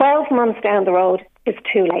 12 months down the road is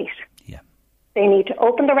too late. Yeah. They need to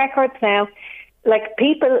open the records now. Like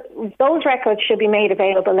those records should be made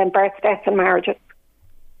available in births, deaths and marriages.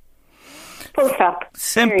 Full stop.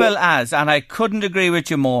 Simple as, and I couldn't agree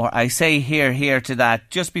with you more. I say here to that.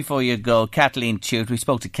 Just before you go, Kathleen Tute, we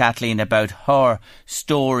spoke to Kathleen about her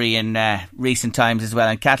story in recent times as well,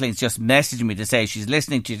 and Kathleen's just messaged me to say she's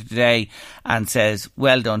listening to you today and says,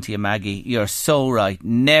 well done to you, Maggie. You're so right.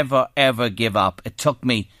 Never ever give up. It took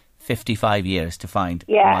me 55 years to find.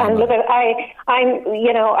 Yeah, and look,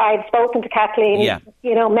 I've spoken to Kathleen,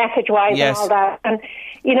 message-wise and all that, and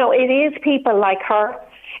it is people like her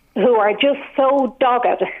who are just so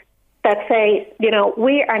dogged that say,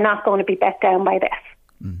 we are not going to be bet down by this.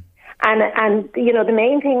 And the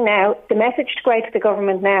main thing now, the message to go out to the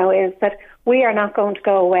government now is that we are not going to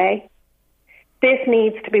go away. This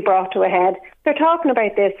needs to be brought to a head. They're talking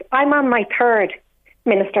about this. I'm on my third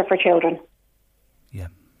Minister for Children. Yeah.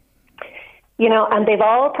 And they've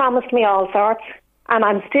all promised me all sorts, and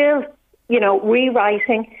I'm still,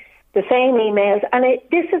 rewriting the same emails. And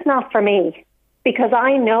this is not for me, because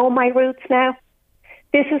I know my roots now.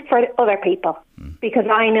 This is for other people, because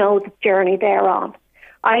I know the journey they're on.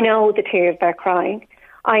 I know the tears they're crying.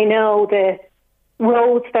 I know the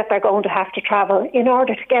roads that they're going to have to travel in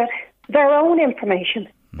order to get their own information.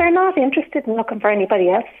 They're not interested in looking for anybody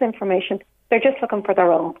else's information. They're just looking for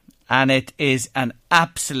their own. And it is an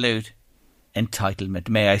absolute entitlement,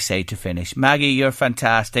 may I say, to finish. Maggie, you're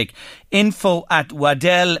fantastic.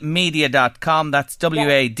 info@waddellmedia.com. That's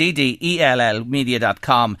WADDELL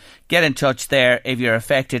media.com. Get in touch there if you're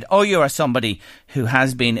affected or you are somebody who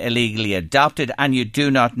has been illegally adopted and you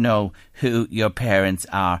do not know who your parents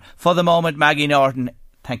are. For the moment, Maggie Norton,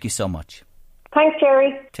 thank you so much. Thanks,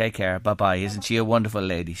 Jerry. Take care. Bye-bye. Isn't she a wonderful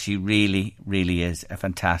lady? She really, really is a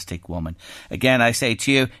fantastic woman. Again, I say to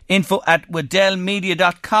you,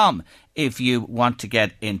 info@waddellmedia.com if you want to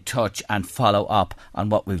get in touch and follow up on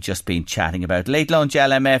what we've just been chatting about. Late Lunch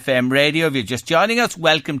LMFM Radio. If you're just joining us,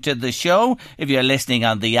 welcome to the show. If you're listening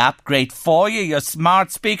on the app, great for you. Your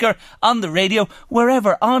smart speaker, on the radio,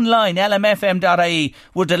 wherever, online, lmfm.ie.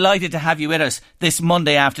 We're delighted to have you with us this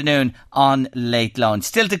Monday afternoon on Late Lunch.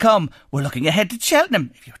 Still to come, we're looking ahead to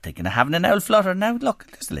Cheltenham. If you're thinking of having an owl flutter now, look,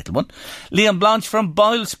 there's a little one. Leon Blanche from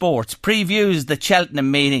Boyle Sports previews the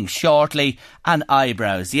Cheltenham meeting shortly. And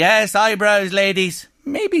eyebrows. Yes, eyebrows, ladies.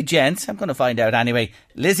 Maybe gents. I'm going to find out anyway.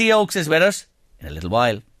 Lizzie Oakes is with us in a little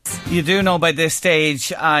while. You do know by this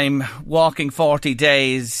stage I'm walking 40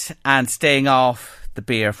 days and staying off the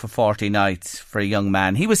beer for 40 nights for a young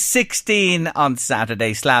man. He was 16 on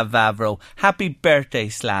Saturday, Slav Vavro. Happy birthday,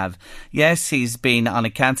 Slav. Yes, he's been on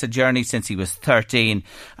a cancer journey since he was 13.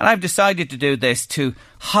 And I've decided to do this to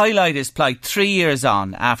highlight his plight 3 years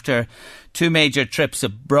on after 2 major trips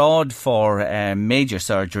abroad for major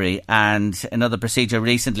surgery and another procedure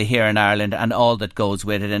recently here in Ireland and all that goes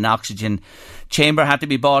with it. An oxygen chamber had to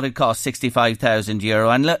be bought. It cost €65,000.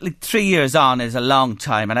 And 3 years on is a long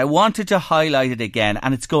time. And I wanted to highlight it again.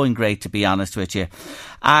 And it's going great, to be honest with you.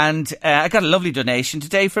 And I got a lovely donation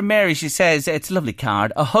today from Mary. She says, it's a lovely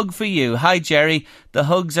card. A hug for you. Hi, Jerry. The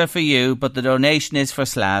hugs are for you, but the donation is for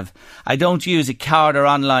Slav. I don't use a card or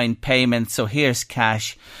online payment, so here's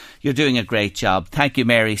cash. You're doing a great job. Thank you,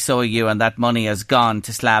 Mary. So are you. And that money has gone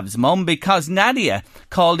to Slav's mum because Nadia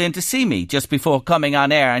called in to see me just before coming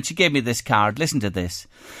on air and she gave me this card. Listen to this.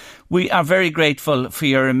 We are very grateful for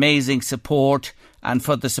your amazing support and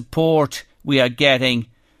for the support we are getting,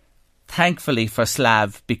 thankfully, for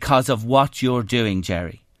Slav because of what you're doing,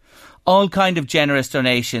 Jerry. All kind of generous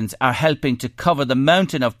donations are helping to cover the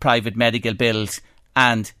mountain of private medical bills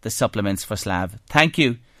and the supplements for Slav. Thank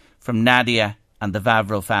you from Nadia and the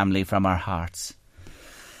Vavro family from our hearts.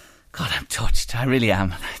 God, I'm touched. I really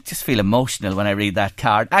am. I just feel emotional when I read that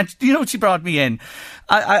card. And do you know what she brought me in?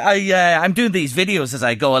 I'm doing these videos as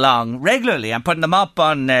I go along regularly. I'm putting them up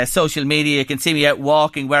on social media. You can see me out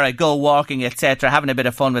walking, where I go walking, etc. Having a bit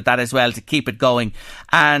of fun with that as well to keep it going.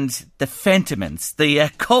 And the Fentimans, the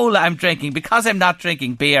cola I'm drinking, because I'm not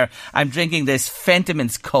drinking beer, I'm drinking this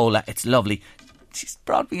Fentimans cola. It's lovely. She's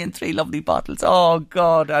brought me in 3 lovely bottles. Oh,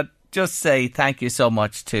 God, just say thank you so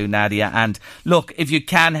much to Nadia. And look, if you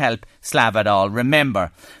can help Slav at all,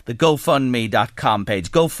 remember the GoFundMe.com page.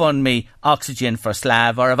 GoFundMe Oxygen for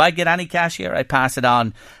Slav. Or if I get any cash here, I pass it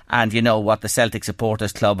on. And you know what the Celtic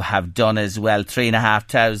Supporters Club have done as well.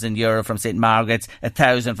 €3,500 from St Margaret's,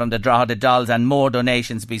 1,000 from the Drogheda Dolls, and more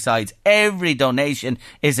donations besides. Every donation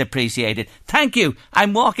is appreciated. Thank you.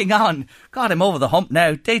 I'm walking on. God, I'm over the hump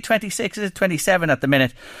now. Day 26, is it 27 at the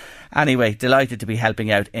minute? Anyway, delighted to be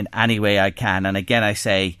helping out in any way I can. And again, I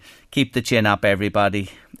say, keep the chin up, everybody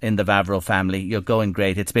in the Vavro family. You're going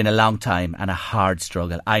great. It's been a long time and a hard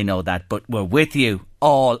struggle. I know that, but we're with you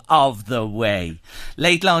all of the way.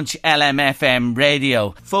 Late Lunch LMFM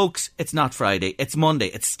Radio. Folks, it's not Friday. It's Monday.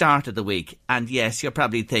 It's start of the week. And yes, you're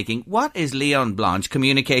probably thinking, what is Leon Blanche,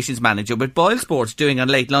 Communications Manager with Boyle Sports, doing on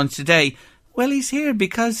Late Lunch today? Well, he's here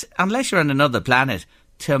because, unless you're on another planet,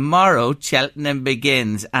 tomorrow Cheltenham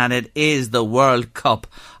begins and it is the World Cup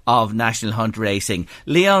of National Hunt Racing.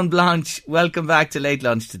 Leon Blanche, welcome back to Late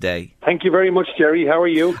Lunch today. Thank you very much, Jerry. How are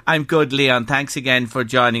you? I'm good, Leon. Thanks again for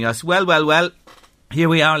joining us. Well. Here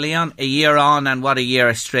we are, Leon, a year on, and what a year,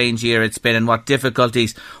 a strange year it's been, and what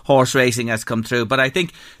difficulties horse racing has come through. But I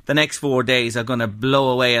think the next 4 days are going to blow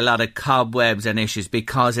away a lot of cobwebs and issues,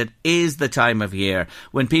 because it is the time of year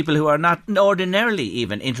when people who are not ordinarily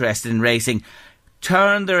even interested in racing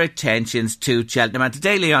turn their attentions to Cheltenham. And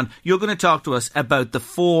today, Leon, you're going to talk to us about the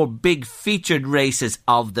 4 big featured races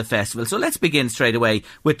of the festival. So let's begin straight away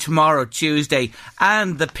with tomorrow, Tuesday,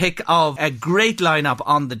 and the pick of a great lineup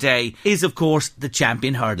on the day is, of course, the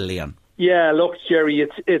Champion Hurdle, Leon. Yeah, look, Jerry,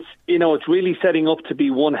 it's really setting up to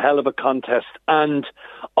be one hell of a contest, and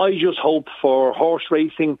I just hope for horse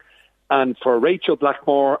racing and for Rachel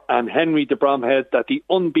Blackmore and Henry de Bromhead that the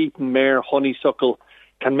unbeaten mare Honeysuckle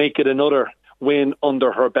can make it another win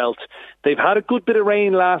under her belt. They've had a good bit of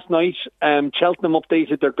rain last night. Cheltenham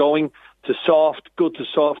updated they're going to soft, good to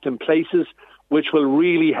soft in places, which will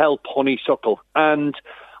really help Honeysuckle. And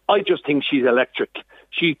I just think she's electric.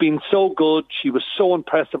 She's been so good. She was so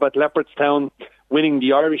impressive at Leopardstown, winning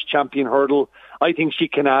the Irish champion hurdle. I think she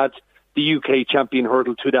can add the UK champion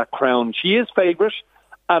hurdle to that crown. She is favourite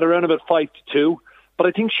at around about 5-2, but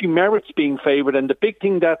I think she merits being favoured. And the big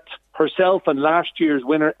thing that herself and last year's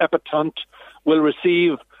winner, Epatante, will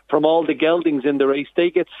receive from all the geldings in the race,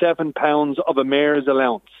 they get £7 of a mare's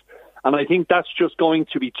allowance. And I think that's just going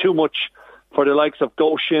to be too much for the likes of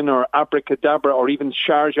Goshen or Abracadabra or even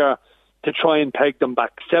Sharjah to try and peg them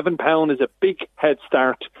back. £7 is a big head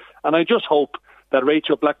start. And I just hope that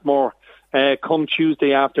Rachel Blackmore, come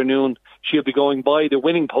Tuesday afternoon, she'll be going by the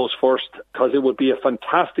winning post first, because it would be a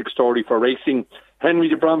fantastic story for racing. Henry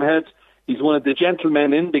de Bromhead, he's one of the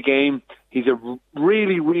gentlemen in the game. He's a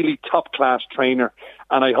really, really top-class trainer,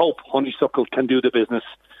 and I hope Honeysuckle can do the business.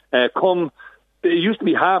 It used to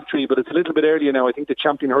be 3:30, but it's a little bit earlier now. I think the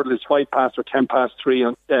champion hurdle is 5 past or 10 past 3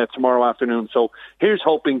 on, tomorrow afternoon. So here's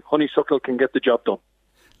hoping Honeysuckle can get the job done.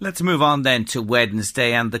 Let's move on then to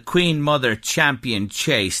Wednesday and the Queen Mother Champion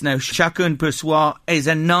Chase. Now, Chacun Pour Soi is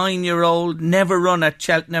a 9-year-old, never run at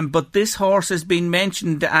Cheltenham, but this horse has been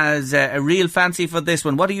mentioned as a real fancy for this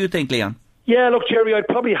one. What do you think, Leon? Yeah, look, Jerry, I'd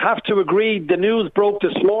probably have to agree. The news broke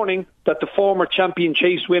this morning that the former Champion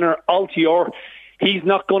Chase winner, Altior, he's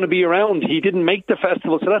not going to be around. He didn't make the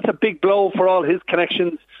festival, so that's a big blow for all his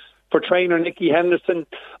connections for trainer Nicky Henderson.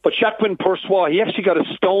 But Chacun Pour Soi, he actually got a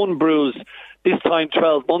stone bruise this time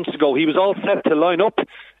 12 months ago. He was all set to line up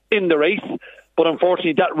in the race, but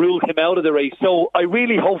unfortunately that ruled him out of the race. So I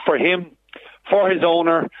really hope for him, for his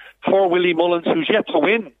owner, for Willie Mullins, who's yet to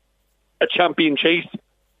win a Champion Chase.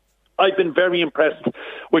 I've been very impressed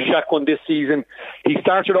with Chacun this season. He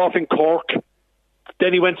started off in Cork,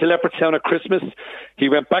 then he went to Leopardstown at Christmas. He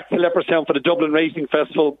went back to Leopardstown for the Dublin Racing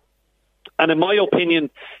Festival. And in my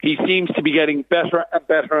opinion, he seems to be getting better and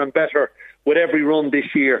better and better with every run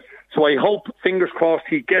this year. So I hope, fingers crossed,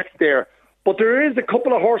 he gets there. But there is a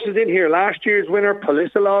couple of horses in here. Last year's winner,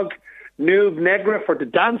 Polissalog, Noob Negra for the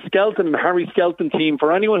Dan Skelton and Harry Skelton team.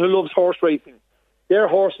 For anyone who loves horse racing, their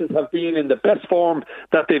horses have been in the best form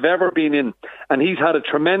that they've ever been in. And he's had a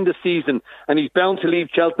tremendous season, and he's bound to leave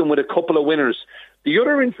Cheltenham with a couple of winners. The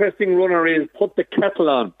other interesting runner is Put the Kettle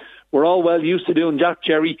On. We're all well used to doing that,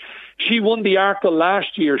 Jerry. She won the Arkle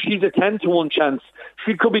last year. She's a 10-1 chance.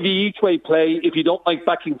 She could be the each-way play if you don't like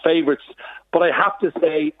backing favourites. But I have to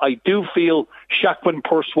say, I do feel Chacun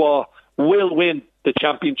Pour Soi will win the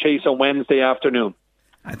Champion Chase on Wednesday afternoon.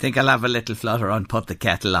 I think I'll have a little flutter on Put the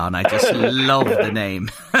Kettle On. I just love the name.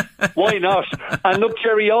 Why not? And look,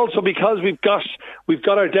 Jerry, also because we've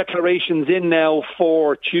got our declarations in now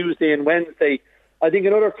for Tuesday and Wednesday, I think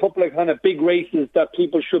another couple of kind of big races that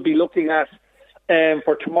people should be looking at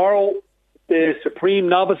for tomorrow. The Supreme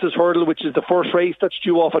Novices Hurdle, which is the first race that's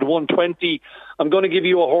due off at 1:20. I'm going to give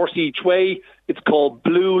you a horse each way. It's called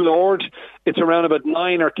Blue Lord. It's around about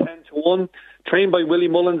 9 or 10-1. Trained by Willie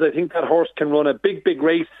Mullins. I think that horse can run a big, big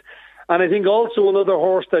race. And I think also another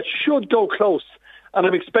horse that should go close. And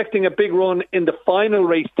I'm expecting a big run in the final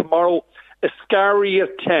race tomorrow, Ascari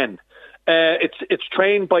at 10. It's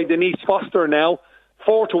trained by Denise Foster now.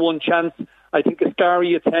 4-1 chance. I think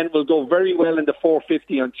Ascari at 10 will go very well in the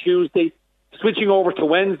 450 on Tuesday. Switching over to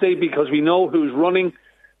Wednesday because we know who's running.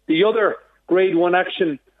 The other Grade 1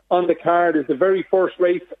 action on the card is the very first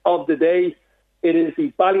race of the day. It is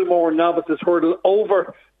the Ballymore Novices Hurdle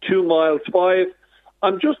over 2 miles 5.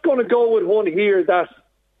 I'm just going to go with one here that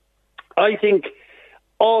I think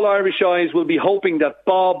all Irish eyes will be hoping that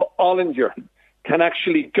Bob Ollinger can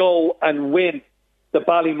actually go and win the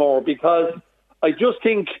Ballymore, because I just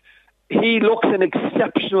think he looks an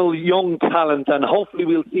exceptional young talent, and hopefully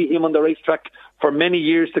we'll see him on the racetrack for many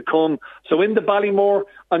years to come. So in the Ballymore,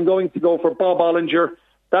 I'm going to go for Bob Ollinger.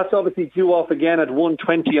 That's obviously due off again at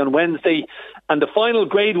 1:20 on Wednesday. And the final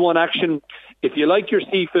Grade 1 action, if you like your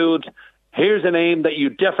seafood, here's a name that you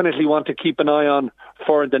definitely want to keep an eye on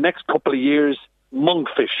for the next couple of years,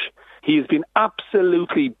 Monkfish. He has been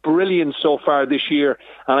absolutely brilliant so far this year,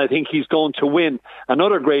 and I think he's going to win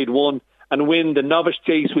another Grade 1 and win the Novice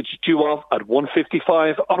Chase, which is due off at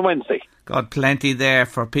 1:55 on Wednesday. Got plenty there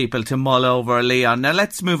for people to mull over, Leon. Now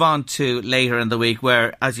let's move on to later in the week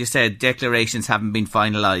where, as you said, declarations haven't been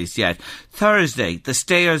finalised yet. Thursday, the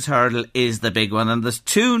Stayers Hurdle is the big one, and there's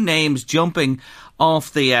two names jumping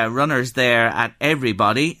off the runners there at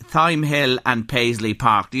everybody, Thyme Hill and Paisley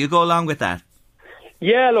Park. Do you go along with that?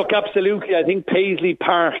 Yeah, look, absolutely. I think Paisley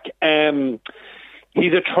Park,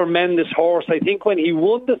 he's a tremendous horse. I think when he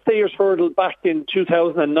won the Stayers Hurdle back in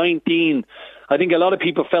 2019, I think a lot of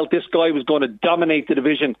people felt this guy was going to dominate the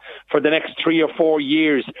division for the next 3 or 4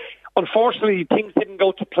 years. Unfortunately, things didn't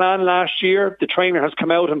go to plan last year. The trainer has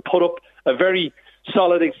come out and put up a very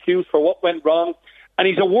solid excuse for what went wrong, and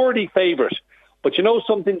he's a worthy favourite. But you know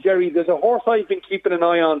something, Jerry? There's a horse I've been keeping an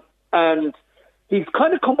eye on, and he's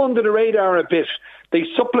kind of come under the radar a bit. They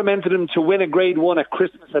supplemented him to win a Grade 1 at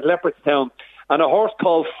Christmas at Leopardstown, and a horse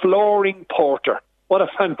called Flooring Porter. What a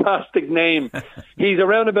fantastic name. He's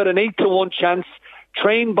around about an 8-1 chance,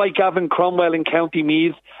 trained by Gavin Cromwell in County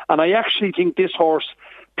Meath, and I actually think this horse,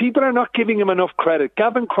 people are not giving him enough credit.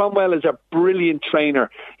 Gavin Cromwell is a brilliant trainer.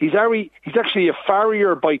 He's actually a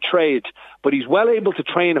farrier by trade, but he's well able to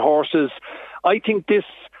train horses. I think this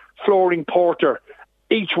Flooring Porter,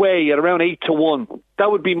 each way at around 8-1, that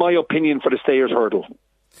would be my opinion for the Stayers Hurdle.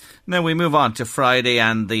 Now we move on to Friday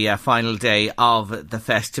and the final day of the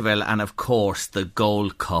festival, and of course the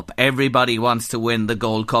Gold Cup. Everybody wants to win the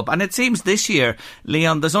Gold Cup, and it seems this year,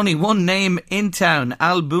 Leon, there's only one name in town,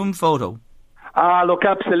 Al Boum Photo. Look,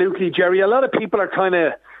 absolutely, Jerry. A lot of people are kind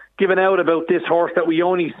of giving out about this horse, that we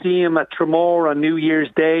only see him at Tramore on New Year's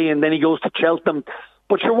Day and then he goes to Cheltenham.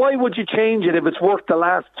 But sure, why would you change it if it's worked the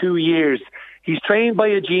last 2 years? He's trained by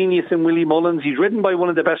a genius in Willie Mullins. He's ridden by one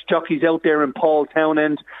of the best jockeys out there in Paul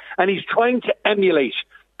Townend. And he's trying to emulate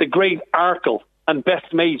the great Arkle and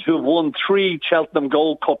Best Mate, who have won 3 Cheltenham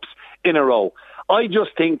Gold Cups in a row. I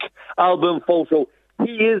just think Al Boum Photo,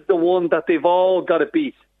 he is the one that they've all got to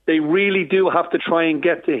beat. They really do have to try and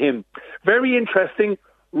get to him. Very interesting,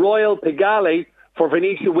 Royal Pagale for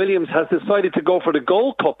Venetia Williams has decided to go for the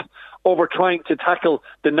Gold Cup over trying to tackle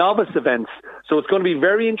the novice events. So it's going to be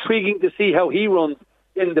very intriguing to see how he runs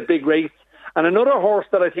in the big race. And another horse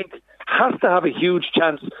that I think has to have a huge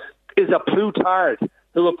chance is a Plutard,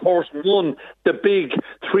 who of course won the big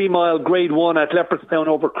 3-mile Grade 1 at Leopardstown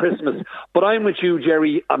over Christmas. But I'm with you,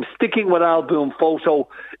 Jerry. I'm sticking with Al Boum Photo.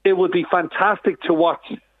 It would be fantastic to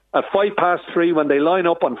watch at 3:05 when they line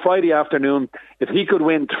up on Friday afternoon. If he could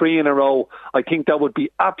win 3 in a row, I think that would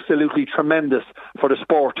be absolutely tremendous for the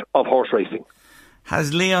sport of horse racing.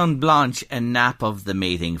 Has Leon Blanche a nap of the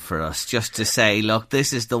meeting for us, just to say, look,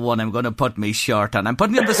 this is the one I'm going to put my shirt on? I'm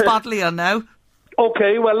putting you on the spot, Leon, now.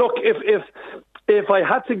 Okay, well, look, if I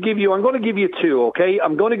had to give you, I'm going to give you 2, okay?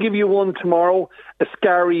 I'm going to give you one tomorrow,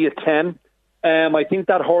 Ascari at 10. I think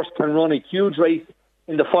that horse can run a huge race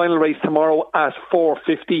in the final race tomorrow at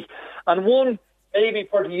 4:50. And one, maybe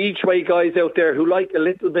for the each-way guys out there who like a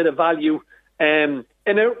little bit of value in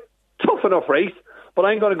a tough enough race, but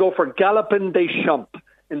I'm going to go for Galopin Des Champs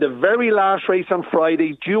in the very last race on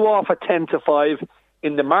Friday, due off at 10-5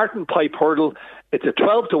 in the Martin Pipe Hurdle. It's a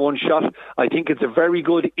 12-1 shot. I think it's a very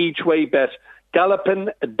good each-way bet. Galopin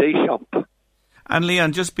Des Champs. And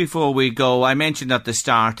Leon, just before we go, I mentioned at the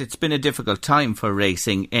start, it's been a difficult time for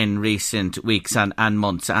racing in recent weeks and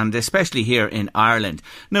months, and especially here in Ireland.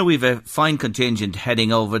 Now we've a fine contingent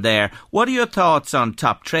heading over there. What are your thoughts on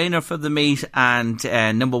top trainer for the meet and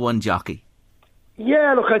number 1 jockey?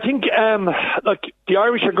 Yeah, look, I think the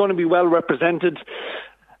Irish are going to be well represented.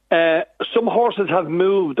 Some horses have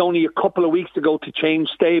moved only a couple of weeks ago to change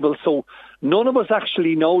stables, so none of us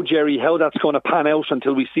actually know, Jerry, how that's going to pan out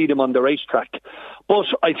until we see them on the racetrack. But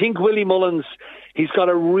I think Willie Mullins, he's got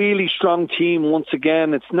a really strong team once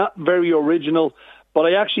again. It's not very original, but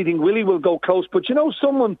I actually think Willie will go close. But you know,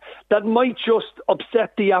 someone that might just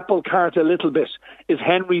upset the apple cart a little bit is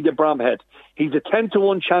Henry de Bromhead. He's a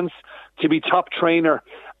 10-1 chance to be top trainer.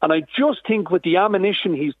 And I just think with the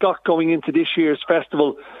ammunition he's got going into this year's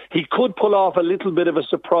festival, he could pull off a little bit of a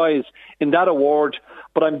surprise in that award.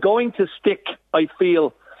 But I'm going to stick, I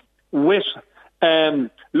feel, with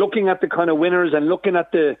looking at the kind of winners and looking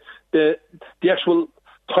at the actual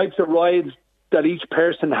types of rides that each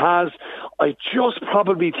person has. I just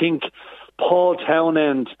probably think Paul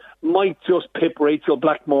Townend might just pip Rachel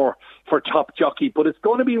Blackmore for top jockey. But it's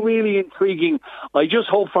going to be really intriguing. I just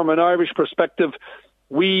hope from an Irish perspective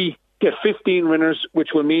we get 15 winners, which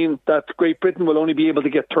will mean that Great Britain will only be able to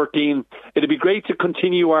get 13. It'd be great to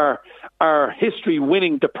continue our history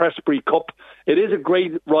winning the Prestbury Cup. It is a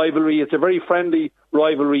great rivalry. It's a very friendly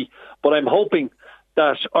rivalry. But I'm hoping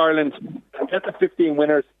that Ireland can get the 15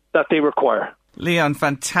 winners that they require. Leon,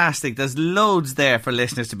 fantastic. There's loads there for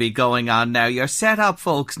listeners to be going on now. You're set up,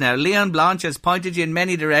 folks, now. Leon Blanche has pointed you in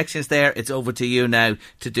many directions there. It's over to you now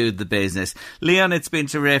to do the business. Leon, it's been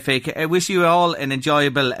terrific. I wish you all an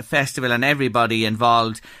enjoyable festival and everybody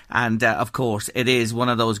involved. And, of course, it is one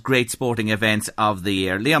of those great sporting events of the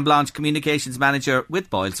year. Leon Blanche, Communications Manager with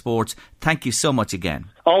Boyle Sports. Thank you so much again.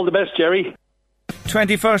 All the best, Jerry.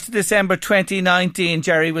 21st of December 2019,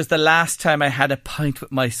 Jerry, was the last time I had a pint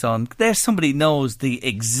with my son. There, somebody knows the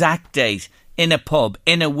exact date in a pub,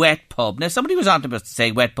 in a wet pub. Now, somebody was on to us to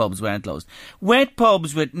say wet pubs weren't closed. Wet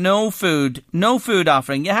pubs with no food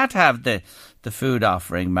offering. You had to have the food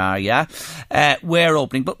offering, Maria, were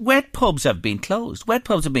opening. But wet pubs have been closed. Wet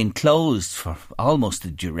pubs have been closed for almost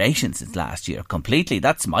the duration since last year, completely.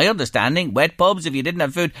 That's my understanding. Wet pubs, if you didn't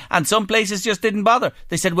have food, and some places just didn't bother.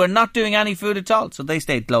 They said, we're not doing any food at all, so they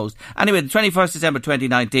stayed closed. Anyway, the 21st December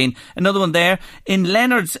 2019, another one there in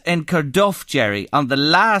Leonards in Carduff, Jerry, on the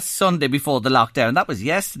last Sunday before the lockdown. That was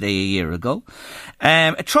yesterday, a year ago.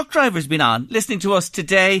 A truck driver's been on, listening to us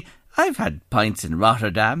today. I've had pints in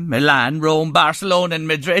Rotterdam, Milan, Rome, Barcelona and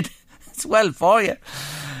Madrid. It's well for you.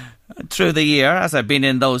 Through the year, as I've been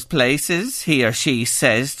in those places, he or she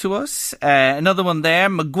says to us. Another one there,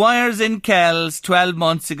 Maguire's in Kells, 12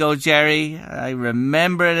 months ago, Jerry. I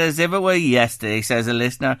remember it as if it were yesterday, says a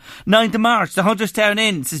listener. 9th of March, the Hunterstown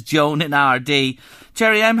Inn, says Joan in RD.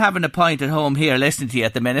 Jerry, I'm having a pint at home here listening to you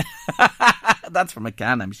at the minute. That's from a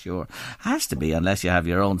can, I'm sure. Has to be, unless you have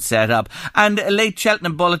your own setup. And a late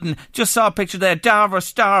Cheltenham bulletin. Just saw a picture there. Darver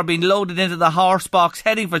Star being loaded into the horse box,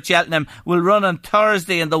 heading for Cheltenham. Will run on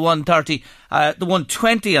Thursday in the 1:30. The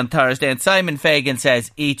 1:20 on Thursday. And Simon Fagan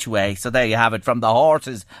says each way. So there you have it from the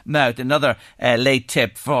horse's mouth. Another late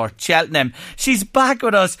tip for Cheltenham. She's back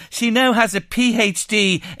with us. She now has a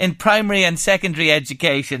PhD in primary and secondary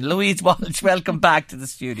education. Louise Walsh, welcome back to the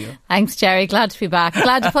studio. Thanks, Jerry. Glad to be back.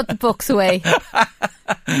 Glad to put the books away.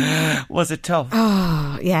 Was it tough?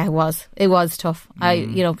 Oh, yeah, it was. It was tough.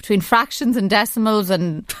 Between fractions and decimals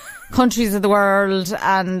and countries of the world,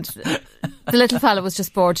 and the little fella was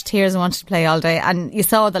just bored to tears and wanted to play all day. And you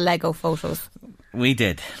saw the Lego photos. We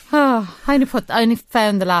did. Oh, I only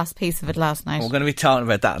found the last piece of it last night. We're going to be talking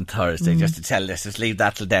about that on Thursday, just to tell listeners. Leave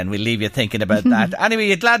that till then. We'll leave you thinking about that. Anyway,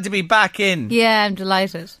 you're glad to be back in. Yeah, I'm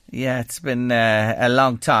delighted. Yeah, it's been a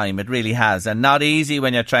long time. It really has. And not easy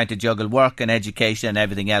when you're trying to juggle work and education and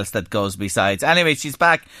everything else that goes besides. Anyway, she's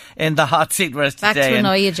back in the hot seat with us today. Back to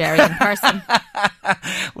annoy you, Jerry, in person.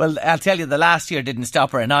 Well, I'll tell you, the last year didn't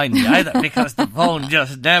stop her annoying me either, because the phone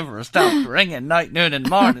just never stopped ringing, night, noon and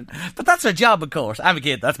morning. But that's her job, of course. I'm a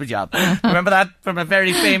kid, that's my job. Remember that from a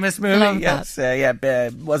very famous movie? Yes,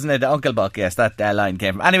 wasn't it Uncle Buck? Yes, that line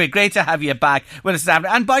came from. Anyway, great to have you back with us.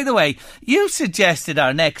 And by the way, you suggested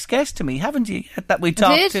our next guest to me, haven't you? That we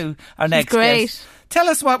talked to our next guest. Tell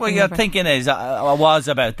us what your thinking was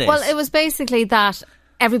about this. Well, it was basically that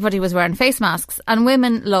everybody was wearing face masks, and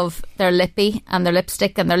women love their lippy and their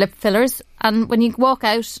lipstick and their lip fillers. And when you walk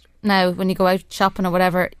out now, when you go out shopping or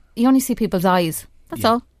whatever, you only see people's eyes. That's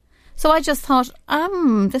all. So I just thought,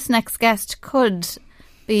 this next guest could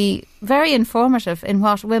be very informative in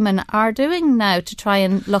what women are doing now to try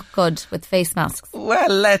and look good with face masks. Well,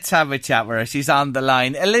 let's have a chat with her. She's on the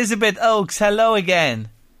line. Elizabeth Oakes, hello again.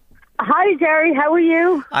 Hi, Jerry. How are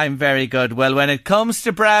you? I'm very good. Well, when it comes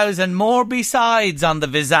to brows and more besides on the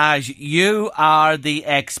visage, you are the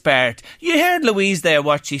expert. You heard Louise there,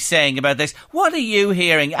 what she's saying about this. What are you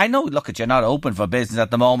hearing? I know, look, you're not open for business at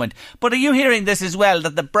the moment, but are you hearing this as well,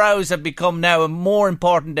 that the brows have become now more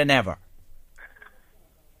important than ever?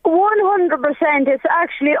 100%. It's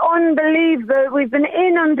actually unbelievable. We've been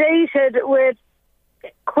inundated with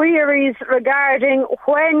queries regarding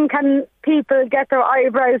when can people get their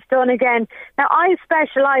eyebrows done again. Now, I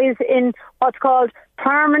specialise in what's called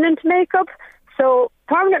permanent makeup. So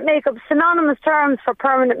permanent makeup, synonymous terms for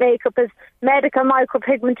permanent makeup is medical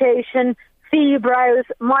micropigmentation, fee-brows,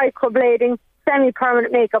 microblading,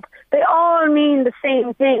 semi-permanent makeup. They all mean the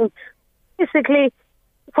same thing. Basically,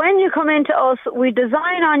 when you come into us, we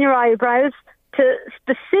design on your eyebrows to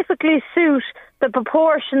specifically suit the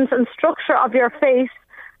proportions and structure of your face,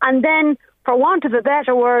 and then, for want of a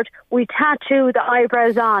better word, we tattoo the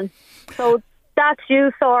eyebrows on. So that's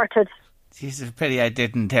you sorted. Jesus, it's a pity I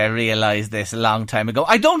didn't realise this a long time ago.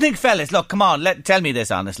 I don't think fellas, look, come on, tell me this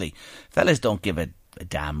honestly. Fellas don't give a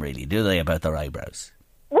damn really, do they, about their eyebrows?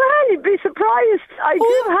 Well, you'd be surprised. I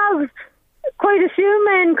do have quite a few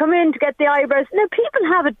men come in to get the eyebrows. Now,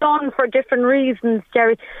 people have it done for different reasons,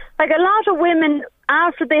 Jerry. Like a lot of women,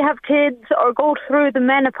 after they have kids or go through the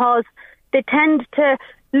menopause, they tend to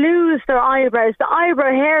lose their eyebrows. The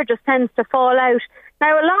eyebrow hair just tends to fall out.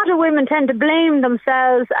 Now, a lot of women tend to blame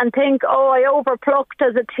themselves and think, I overplucked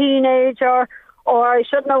as a teenager, or I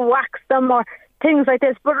shouldn't have waxed them, or things like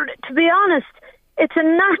this. But to be honest, it's a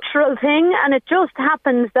natural thing, and it just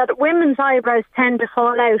happens that women's eyebrows tend to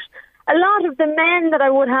fall out. A lot of the men that I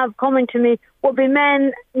would have coming to me would be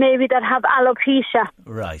men maybe that have alopecia.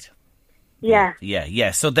 Right. Yeah.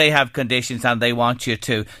 Yeah. So they have conditions and they want you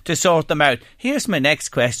to sort them out. Here's my next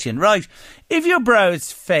question. Right. If your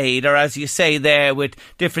brows fade, or as you say there, with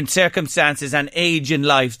different circumstances and age in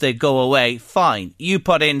life, they go away, fine. You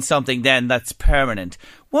put in something then that's permanent.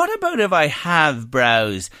 What about if I have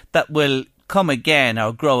brows that will come again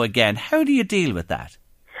or grow again? How do you deal with that?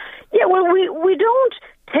 Yeah, well, we don't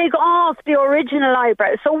take off the original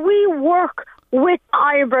eyebrow. So we work with the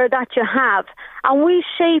eyebrow that you have, and we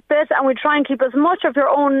shape it, and we try and keep as much of your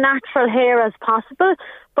own natural hair as possible.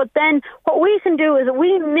 But then what we can do is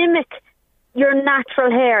we mimic your natural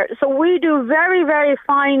hair. So we do very, very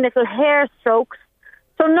fine little hair strokes.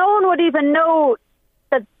 So no one would even know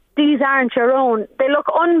that these aren't your own. They look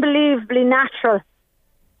unbelievably natural.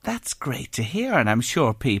 That's great to hear, and I'm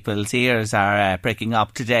sure people's ears are pricking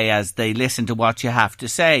up today as they listen to what you have to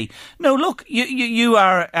say. No, look, you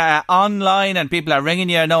are online and people are ringing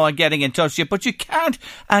you, I know, and getting in touch with you, but you can't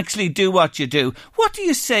actually do what you do. What do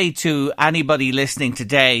you say to anybody listening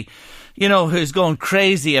today, you know, who's going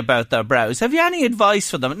crazy about their brows? Have you any advice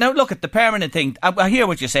for them? Now, look at the permanent thing. I hear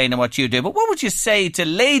what you're saying and what you do, but what would you say to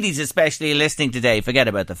ladies especially listening today? Forget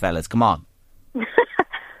about the fellas, come on.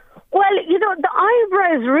 Well, you know, the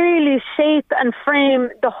eyebrows really shape and frame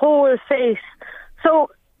the whole face. So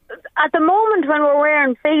at the moment when we're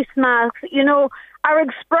wearing face masks, you know, our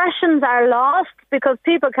expressions are lost because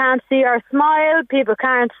people can't see our smile, people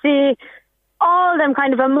can't see all them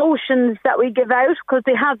kind of emotions that we give out because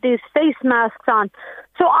they have these face masks on.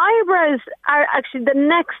 So eyebrows are actually the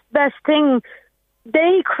next best thing.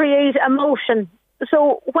 They create emotion.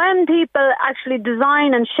 So when people actually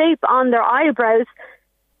design and shape on their eyebrows,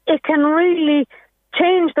 it can really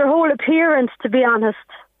change their whole appearance, to be honest.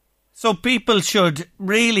 So people should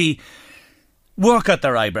really work at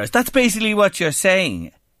their eyebrows. That's basically what you're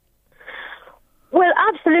saying. Well,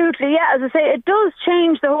 absolutely, yeah. As I say, it does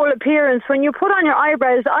change the whole appearance. When you put on your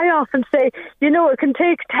eyebrows, I often say, you know, it can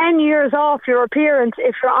take 10 years off your appearance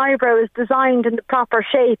if your eyebrow is designed in the proper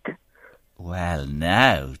shape. Well,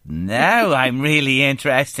 now I'm really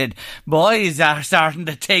interested. Boys are starting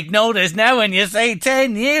to take notice now when you say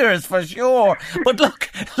 10 years for sure. But look,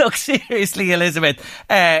 seriously, Elizabeth,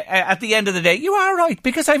 at the end of the day, you are right,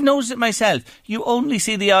 because I've noticed it myself. You only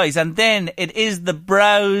see the eyes, and then it is the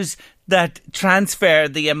brows that transfer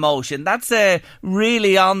the emotion. That's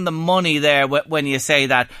really on the money there when you say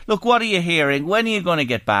that. Look, what are you hearing? When are you going to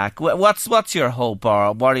get back? What's your hope,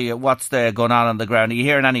 or what's going on the ground? Are you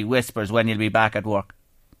hearing any whispers when you'll be back at work?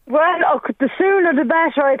 Well, look, the sooner the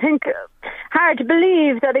better. I think hard to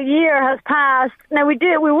believe that a year has passed. Now we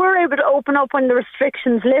were able to open up when the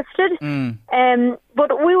restrictions lifted,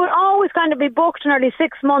 but we would always kind of be booked nearly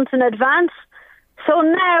 6 months in advance. So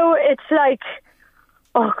now it's like,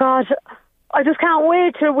 oh God, I just can't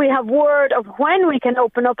wait till we have word of when we can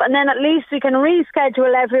open up, and then at least we can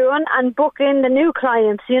reschedule everyone and book in the new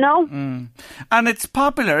clients, you know? And it's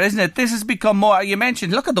popular, isn't it? This has become more, you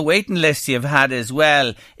mentioned, look at the waiting lists you've had as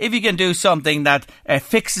well. If you can do something that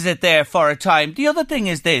fixes it there for a time. The other thing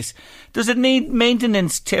is this, does it need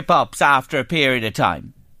maintenance tip-ups after a period of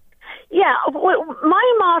time? Yeah, well,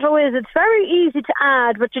 my motto is it's very easy to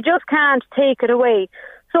add, but you just can't take it away.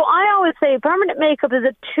 So I always say permanent makeup is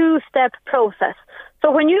a 2-step process.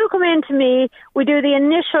 So when you come in to me, we do the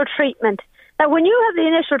initial treatment. Now, when you have the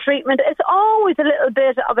initial treatment, it's always a little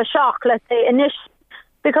bit of a shock, let's say, initially,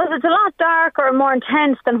 because it's a lot darker and more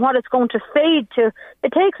intense than what it's going to fade to.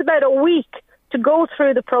 It takes about a week to go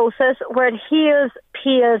through the process where it heals,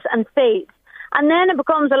 peels and fades. And then it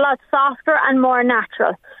becomes a lot softer and more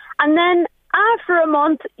natural. And then after a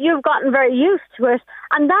month, you've gotten very used to it,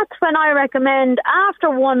 and that's when I recommend after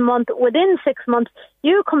 1 month, within 6 months,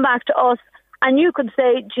 you come back to us and you could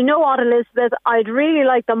say, do you know what, Elizabeth, I'd really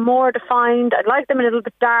like them more defined, I'd like them a little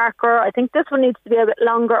bit darker, I think this one needs to be a bit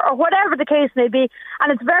longer, or whatever the case may be.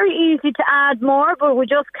 And it's very easy to add more, but we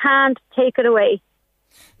just can't take it away.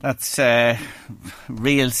 That's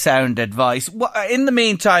real sound advice. In the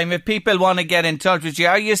meantime, if people want to get in touch with you,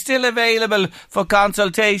 are you still available for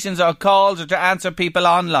consultations or calls or to answer people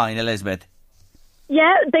online, Elizabeth?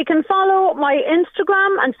 Yeah, they can follow my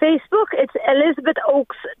Instagram and Facebook. It's Elizabeth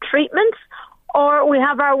Oakes Treatments. Or we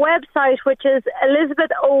have our website, which is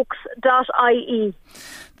elizabethi.ie.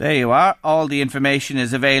 There you are. All the information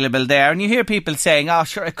is available there. And you hear people saying, oh,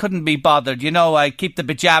 sure, I couldn't be bothered. You know, I keep the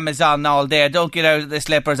pyjamas on all day. I don't get out of the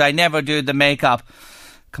slippers. I never do the makeup.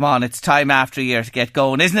 Come on, it's time after a year to get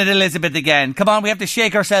going. Isn't it, Elizabeth, again? Come on, we have to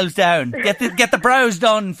shake ourselves down. Get the brows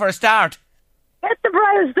done for a start. Get the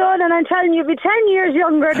brows done, and I'm telling you, you'll be 10 years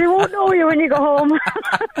younger. They won't know you when you go home.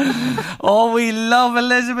 Oh, we love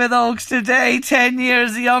Elizabeth Oakes today. 10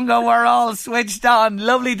 years younger. We're all switched on.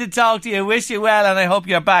 Lovely to talk to you. Wish you well, and I hope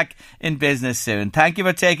you're back in business soon. Thank you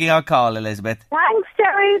for taking our call, Elizabeth. Thanks,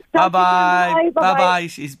 Jerry. Bye-bye. Bye-bye.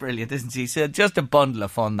 She's brilliant, isn't she? So just a bundle of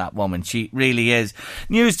fun, that woman. She really is.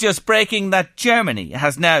 News just breaking that Germany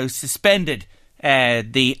has now suspended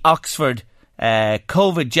the Oxford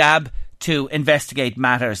COVID jab to investigate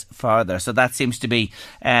matters further. So that seems to be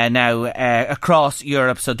now across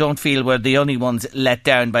Europe. So don't feel we're the only ones let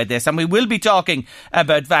down by this. And we will be talking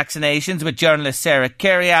about vaccinations with journalist Sarah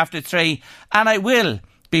Carey after 3. And I will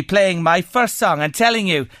be playing my first song and telling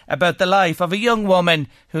you about the life of a young woman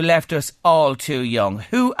who left us all too young.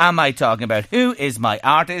 Who am I talking about? Who is my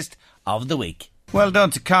artist of the week? Well done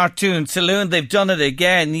to Cartoon Saloon. They've done it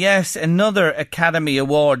again. Yes, another Academy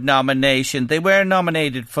Award nomination. They were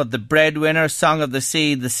nominated for The Breadwinner, Song of the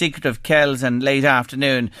Sea, The Secret of Kells and Late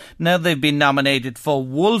Afternoon. Now they've been nominated for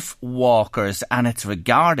Wolf Walkers, and it's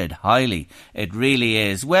regarded highly. It really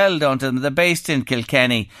is. Well done to them. They're based in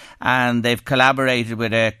Kilkenny, and they've collaborated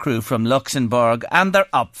with a crew from Luxembourg, and they're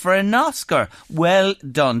up for an Oscar. Well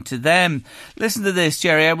done to them. Listen to this,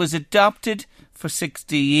 Jerry. I was adopted for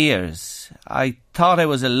 60 years. I thought I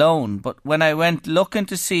was alone, but when I went looking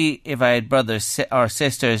to see if I had brothers or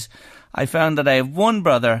sisters, I found that I have one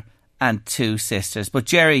brother and 2 sisters. But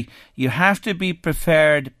Jerry, you have to be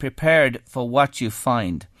prepared for what you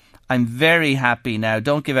find. I'm very happy now.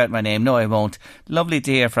 Don't give out my name. No, I won't. Lovely to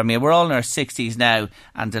hear from you. We're all in our 60s now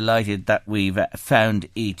and delighted that we've found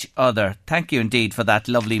each other. Thank you indeed for that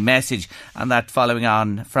lovely message, and that following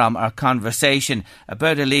on from our conversation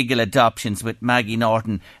about illegal adoptions with Maggie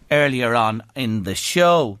Norton earlier on in the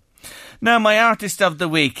show. Now, my artist of the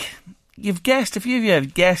week. You've guessed, a few of you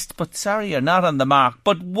have guessed, but sorry, you're not on the mark.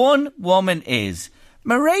 But one woman is.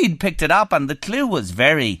 Mairead picked it up, and the clue was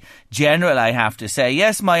very general, I have to say.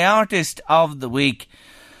 Yes, my artist of the week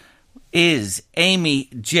is Amy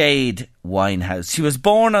Jade Winehouse. She was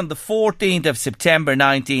born on the 14th of September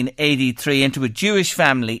 1983 into a Jewish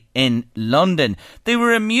family in London. They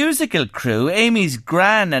were a musical crew. Amy's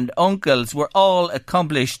gran and uncles were all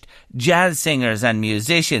accomplished jazz singers and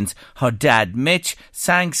musicians. Her dad, Mitch,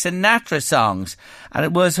 sang Sinatra songs, and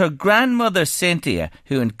it was her grandmother, Cynthia,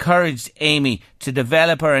 who encouraged Amy to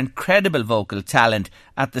develop her incredible vocal talent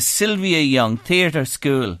at the Sylvia Young Theatre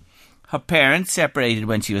School. Her parents separated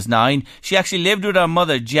when she was 9. She actually lived with her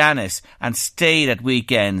mother, Janice, and stayed at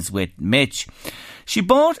weekends with Mitch. She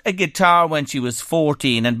bought a guitar when she was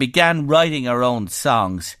 14 and began writing her own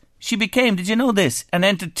songs. She became, did you know this, an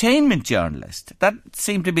entertainment journalist. That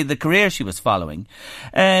seemed to be the career she was following,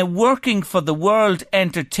 working for the World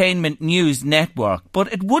Entertainment News Network.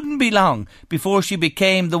 But it wouldn't be long before she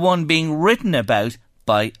became the one being written about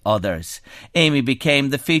by others. Amy became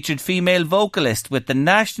the featured female vocalist with the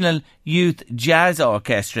National Youth Jazz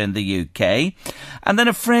Orchestra in the UK. And then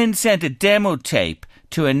a friend sent a demo tape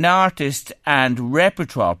to an artist and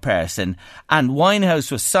repertoire person, and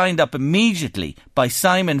Winehouse was signed up immediately by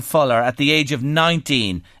Simon Fuller at the age of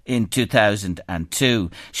 19 in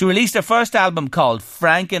 2002. She released her first album called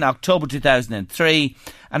Frank in October 2003,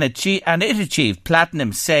 and it achieved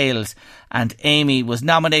platinum sales. And Amy was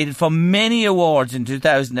nominated for many awards in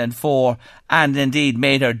 2004 and indeed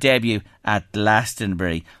made her debut at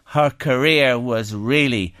Glastonbury. Her career was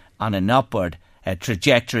really on an upward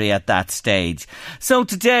trajectory at that stage. So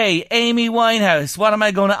today, Amy Winehouse, what am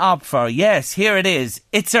I going to opt for? Yes, here it is.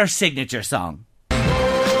 It's her signature song.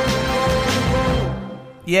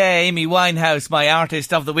 Yeah, Amy Winehouse, my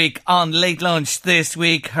artist of the week on Late Lunch this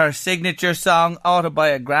week. Her signature song,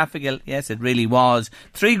 autobiographical. Yes, it really was.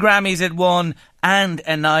 3 Grammys it won and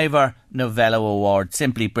an Ivor Novello Award.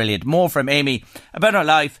 Simply brilliant. More from Amy about her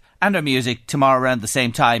life and her music tomorrow around the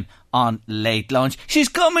same time on Late Lunch. She's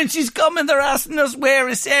coming. They're asking us, where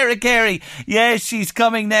is Sarah Carey? Yes, she's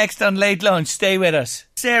coming next on Late Lunch. Stay with us.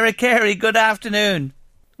 Sarah Carey, good afternoon.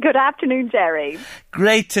 Good afternoon, Jerry.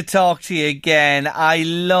 Great to talk to you again. I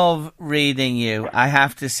love reading you. I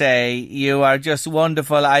have to say, you are just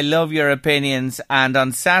wonderful. I love your opinions. And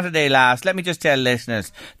on Saturday last, let me just tell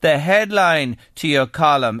listeners, the headline to your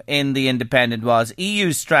column in The Independent was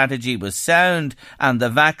EU strategy was sound and the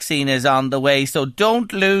vaccine is on the way. So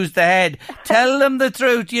don't lose the head. Tell them the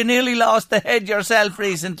truth. You nearly lost the head yourself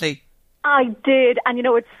recently. I did, and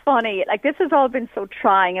it's funny, like this has all been so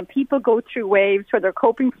trying, and people go through waves where they're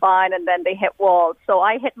coping fine and then they hit walls. So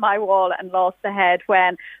I hit my wall and lost the head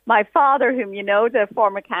when my father, whom the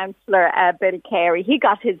former councillor, Bill Carey, he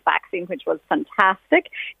got his vaccine, which was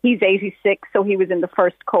fantastic. He's 86, so he was in the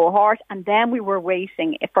first cohort, and then we were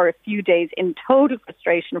waiting for a few days in total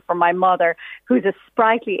frustration for my mother, who's a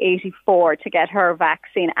sprightly 84, to get her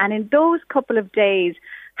vaccine. And in those couple of days,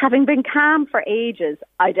 having been calm for ages,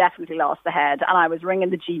 I definitely lost the head, and I was ringing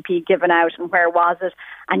the GP, giving out, and where was it?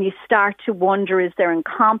 And you start to wonder, is there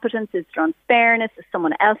incompetence? Is there unfairness? Is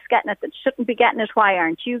someone else getting it that shouldn't be getting it? Why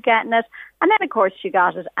aren't you getting it? And then, of course, she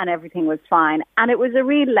got it, and everything was fine. And it was a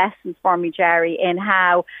real lesson for me, Jerry, in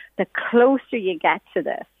how the closer you get to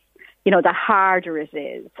this, the harder it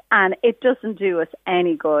is. And it doesn't do us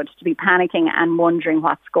any good to be panicking and wondering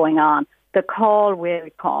what's going on. The call will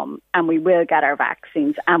come and we will get our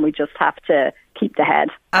vaccines, and we just have to keep the head.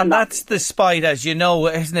 And that's despite, as you know,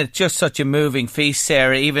 isn't it just such a moving feast,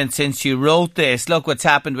 Sarah, even since you wrote this. Look what's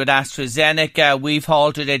happened with AstraZeneca. We've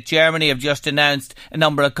halted it. Germany have just announced a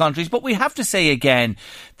number of countries. But we have to say again,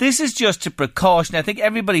 this is just a precaution. I think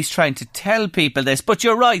everybody's trying to tell people this. But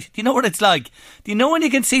you're right. Do you know what it's like? Do you know when you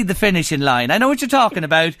can see the finishing line? I know what you're talking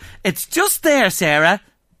about. It's just there, Sarah,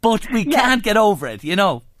 but we can't get over it,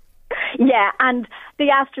 Yeah, and the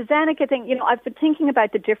AstraZeneca thing, I've been thinking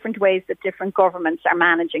about the different ways that different governments are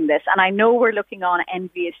managing this, and I know we're looking on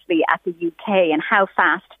enviously at the UK and how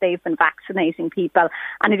fast they've been vaccinating people.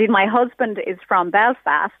 And indeed, my husband is from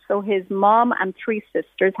Belfast, so his mum and 3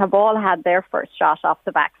 sisters have all had their first shot off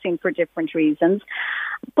the vaccine for different reasons.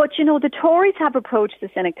 But, the Tories have approached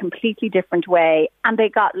this in a completely different way, and they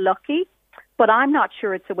got lucky. But I'm not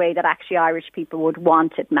sure it's a way that actually Irish people would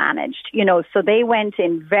want it managed. So they went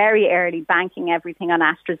in very early, banking everything on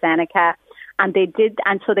AstraZeneca,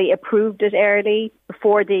 and so they approved it early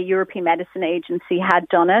before the European Medicine Agency had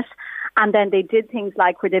done it. And then they did things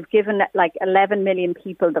like where they've given 11 million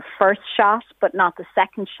people the first shot, but not the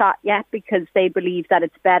second shot yet, because they believe that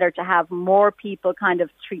it's better to have more people kind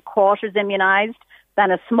of 3/4 immunised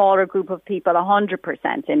than a smaller group of people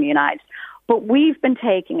 100% immunised. But we've been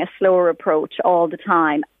taking a slower approach all the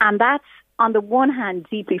time. And that's, on the one hand,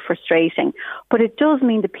 deeply frustrating. But it does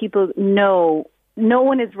mean that people know no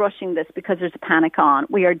one is rushing this because there's a panic on.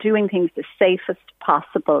 We are doing things the safest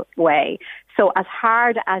possible way. So as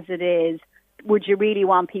hard as it is, would you really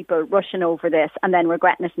want people rushing over this and then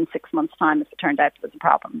regretting it in 6 months' time if it turned out there was a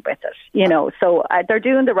problem with it? So they're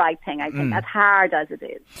doing the right thing, I think, as hard as it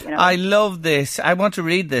is. I love this. I want to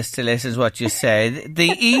read this to listen to what you said.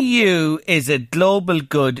 The EU is a global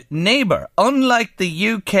good neighbour. Unlike the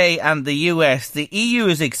UK and the US, the EU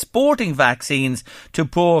is exporting vaccines to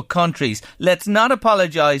poor countries. Let's not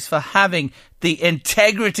apologise for having the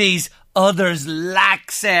integrities others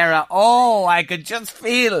lack, Sarah. Oh, I could just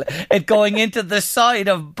feel it going into the side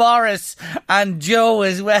of Boris and Joe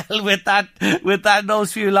as well with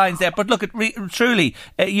those few lines there. But look, truly,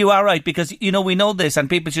 you are right, because, we know this and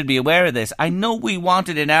people should be aware of this. I know we want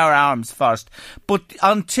it in our arms first, but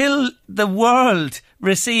until the world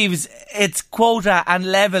receives its quota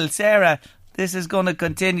and level, Sarah, this is going to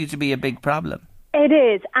continue to be a big problem. It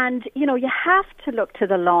is. And, you have to look to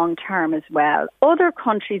the long term as well. Other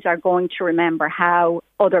countries are going to remember how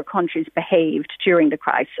other countries behaved during the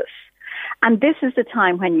crisis. And this is the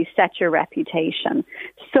time when you set your reputation.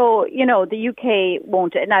 So, the UK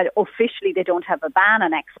won't, now officially they don't have a ban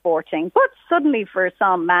on exporting, but suddenly for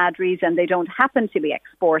some mad reason they don't happen to be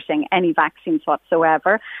exporting any vaccines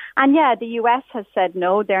whatsoever. And the US has said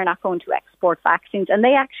no, they're not going to export vaccines. And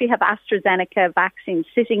they actually have AstraZeneca vaccines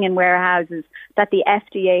sitting in warehouses that the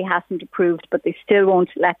FDA hasn't approved, but they still won't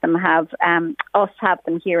let them have, us have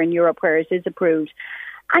them here in Europe where it is approved.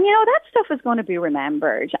 And, that stuff is going to be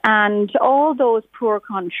remembered. And all those poor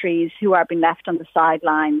countries who are being left on the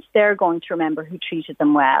sidelines, they're going to remember who treated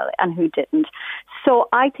them well and who didn't. So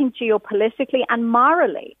I think geopolitically and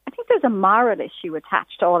morally, I think there's a moral issue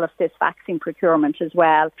attached to all of this vaccine procurement as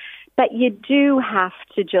well, that you do have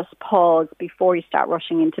to just pause before you start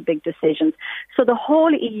rushing into big decisions. So the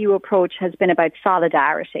whole EU approach has been about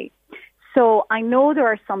solidarity. So I know there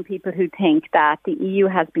are some people who think that the EU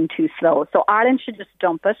has been too slow. So Ireland should just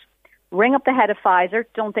dump it, ring up the head of Pfizer.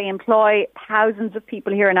 Don't they employ thousands of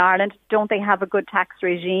people here in Ireland? Don't they have a good tax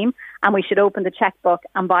regime? And we should open the checkbook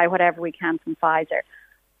and buy whatever we can from Pfizer.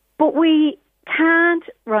 But we can't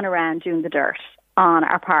run around doing the dirt on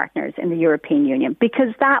our partners in the European Union,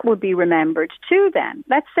 because that would be remembered too then.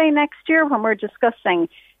 Let's say next year when we're discussing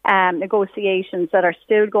negotiations that are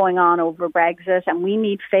still going on over Brexit, and we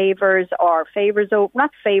need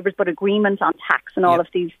not favours, but agreements on tax and all of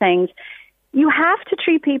these things. you have to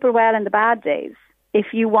treat people well in the bad days if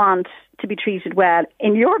you want to be treated well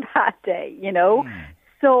in your bad day, you know.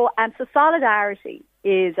 So solidarity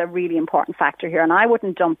is a really important factor here, and I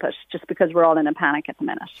wouldn't dump it just because we're all in a panic at the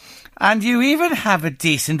minute. And you even have a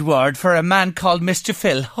decent word for a man called Mr.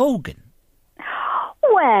 Phil Hogan.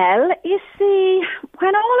 Well, you see,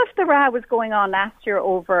 when all of the row was going on last year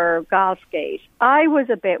over Golfgate, I was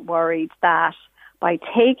a bit worried that by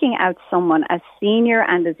taking out someone as senior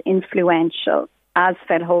and as influential as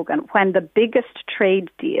Phil Hogan, when the biggest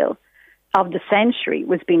trade deal of the century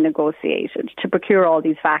was being negotiated to procure all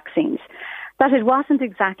these vaccines, that it wasn't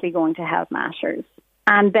exactly going to help matters.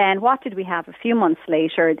 And then what did we have a few months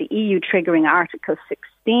later? The EU triggering Article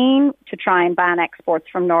 16 to try and ban exports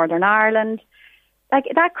from Northern Ireland. Like,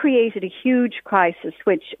 that created a huge crisis,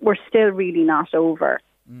 which we're still really not over.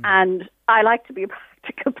 And I like to be a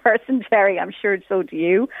practical person, Jerry. I'm sure so do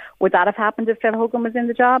you. Would that have happened if Phil Hogan was in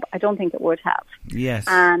the job? I don't think it would have. Yes.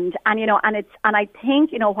 And I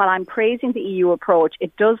think, you know, while I'm praising the EU approach,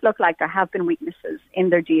 it does look like there have been weaknesses in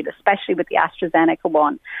their deal, especially with the AstraZeneca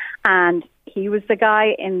one. And he was the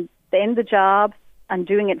guy in the job and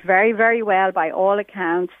doing it very, very well by all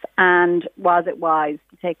accounts. And was it wise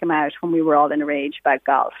to take him out when we were all in a rage about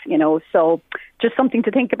golf, you know? So just something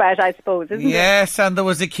to think about, I suppose, isn't it? Yes, and there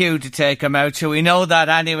was a queue to take him out, so we know that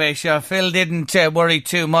anyway. Sure, Phil didn't worry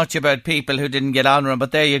too much about people who didn't get on with him,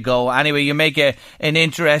 but there you go. Anyway, you make an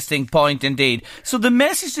interesting point indeed. So the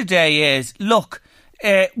message today is, look,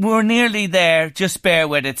 we're nearly there, just bear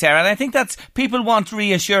with it, Sarah. And I think that's, people want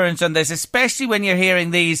reassurance on this, especially when you're hearing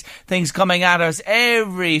these things coming at us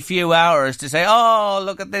every few hours to say, oh,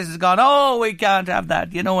 look at this has gone, oh, we can't have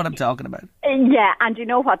that. You know what I'm talking about. Yeah, and you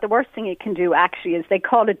know what? The worst thing you can do actually is they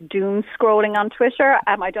call it doom scrolling on Twitter.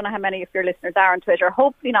 I don't know how many of your listeners are on Twitter.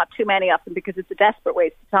 Hopefully not too many of them, because it's a desperate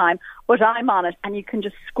waste of time. But I'm on it, and you can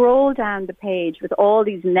just scroll down the page with all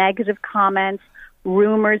these negative comments,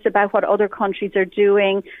 rumours about what other countries are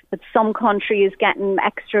doing, that some country is getting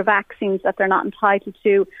extra vaccines that they're not entitled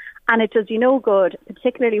to. And it does you no good,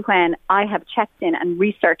 particularly when I have checked in and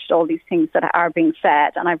researched all these things that are being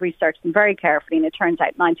said, and I've researched them very carefully, and it turns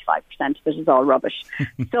out 95% of it is all rubbish.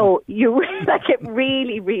 So it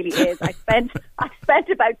really, really is. I spent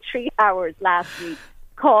about 3 hours last week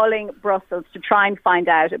calling Brussels to try and find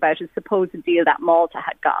out about a supposed deal that Malta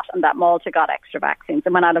had got, and that Malta got extra vaccines.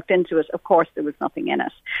 And when I looked into it, of course, there was nothing in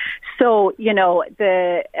it. So, you know,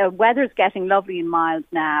 the weather's getting lovely and mild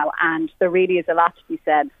now, and there really is a lot to be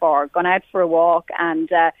said for going out for a walk and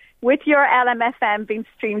with your LMFM being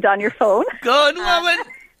streamed on your phone. Good woman!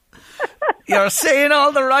 You're saying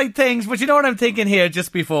all the right things, but you know what I'm thinking here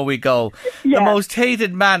just before we go? Yeah. The most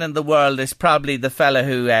hated man in the world is probably the fella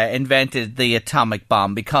who invented the atomic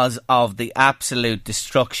bomb, because of the absolute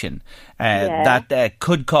destruction that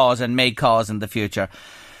could cause and may cause in the future.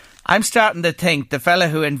 I'm starting to think the fella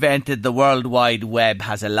who invented the World Wide Web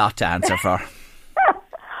has a lot to answer for.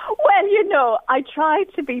 Well, you know, I try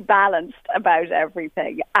to be balanced about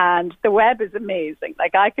everything, and the web is amazing.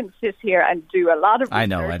 Like, I can sit here and do a lot of research, I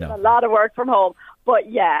know. and a lot of work from home.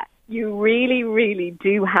 But yeah, you really, really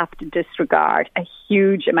do have to disregard a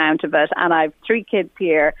huge amount of it. And I have 3 kids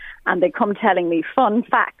here, and they come telling me fun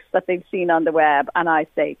facts that they've seen on the web, and I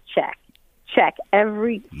say, check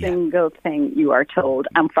every single thing you are told,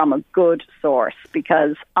 and from a good source,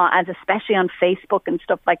 because and especially on Facebook and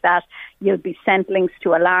stuff like that, you'll be sent links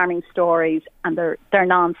to alarming stories, and they're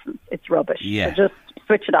nonsense. It's rubbish. So just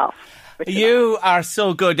switch it off. You are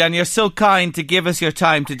so good, and you're so kind to give us your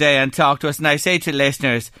time today and talk to us. And I say to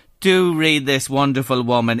listeners, do read this wonderful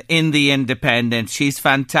woman in The Independent. She's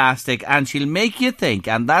fantastic, and she'll make you think,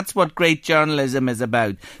 and that's what great journalism is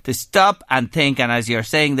about, to stop and think, and as you're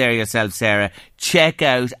saying there yourself, Sarah, check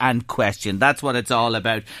out and question. That's what it's all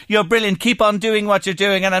about. You're brilliant. Keep on doing what you're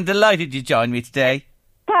doing, and I'm delighted you joined me today.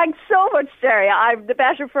 Thanks so much, Jerry. I'm the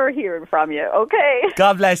better for hearing from you, okay?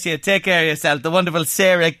 God bless you. Take care of yourself. The wonderful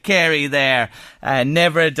Sarah Carey there.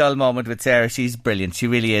 Never a dull moment with Sarah. She's brilliant. She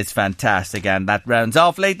really is fantastic. And that rounds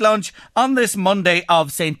off Late Lunch on this Monday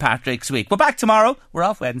of St. Patrick's Week. We're back tomorrow. We're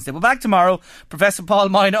off Wednesday. We're back tomorrow. Professor Paul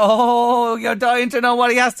Moyne. Oh, you're dying to know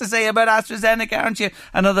what he has to say about AstraZeneca, aren't you?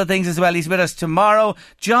 And other things as well. He's with us tomorrow.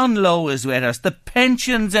 John Lowe is with us. The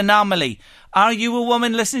pensions anomaly. Are you a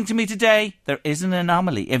woman listening to me today? There is an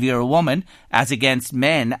anomaly if you're a woman, as against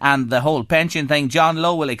men, and the whole pension thing. John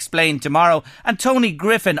Lowe will explain tomorrow. And Tony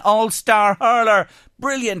Griffin, all-star hurler,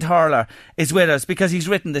 brilliant hurler, is with us because he's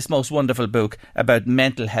written this most wonderful book about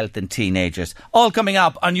mental health in teenagers. All coming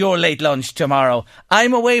up on your Late Lunch tomorrow.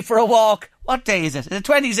 I'm away for a walk. What day is it? Is it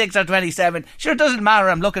 26 or 27? Sure, it doesn't matter.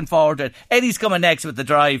 I'm looking forward to it. Eddie's coming next with The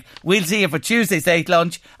Drive. We'll see you for Tuesday's late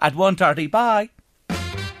lunch at 1:30. Bye.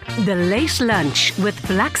 The Late Lunch with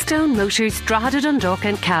Blackstone Motors, Drogheda, Dundalk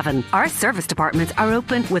and Cavan. Our service departments are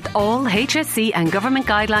open with all HSC and government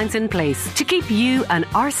guidelines in place to keep you and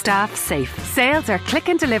our staff safe. Sales are click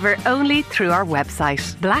and deliver only through our website,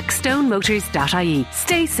 blackstonemotors.ie.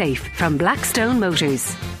 Stay safe from Blackstone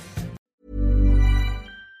Motors.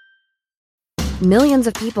 Millions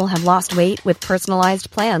of people have lost weight with personalized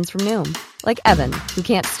plans from Noom. Like Evan, who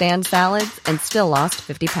can't stand salads and still lost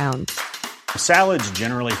 50 pounds. Salads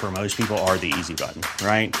generally for most people are the easy button,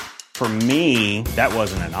 right? For me, that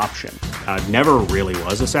wasn't an option. I never really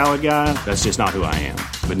was a salad guy. That's just not who I am.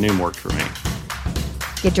 But Noom worked for me.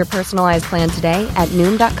 Get your personalized plan today at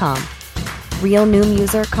Noom.com. Real Noom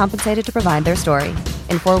user compensated to provide their story.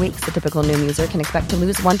 In 4 weeks, the typical Noom user can expect to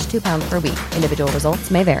lose 1 to 2 pounds per week. Individual results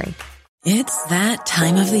may vary. It's that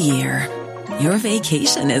time of the year. Your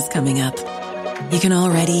vacation is coming up. You can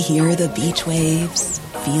already hear the beach waves,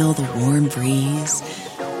 feel the warm breeze,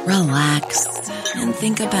 relax, and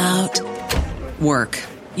think about work.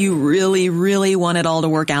 You really, really want it all to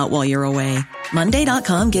work out while you're away.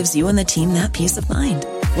 Monday.com gives you and the team that peace of mind.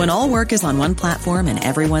 When all work is on one platform and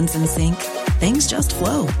everyone's in sync, things just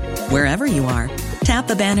flow. Wherever you are, tap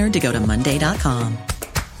the banner to go to Monday.com.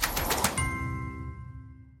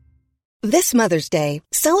 This Mother's Day,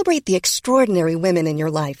 celebrate the extraordinary women in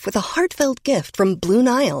your life with a heartfelt gift from Blue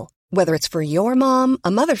Nile. Whether it's for your mom,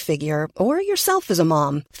 a mother figure, or yourself as a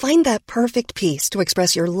mom, find that perfect piece to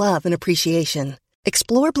express your love and appreciation.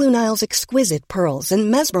 Explore Blue Nile's exquisite pearls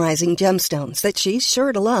and mesmerizing gemstones that she's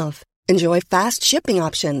sure to love. Enjoy fast shipping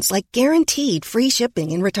options like guaranteed free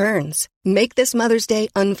shipping and returns. Make this Mother's Day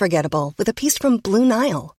unforgettable with a piece from Blue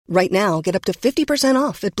Nile. Right now, get up to 50%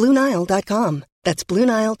 off at BlueNile.com. That's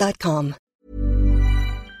BlueNile.com.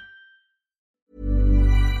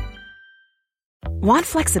 Want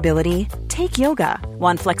flexibility? Take yoga.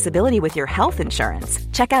 Want flexibility with your health insurance?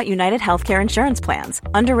 Check out United Healthcare Insurance Plans.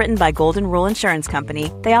 Underwritten by Golden Rule Insurance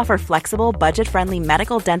Company, they offer flexible, budget-friendly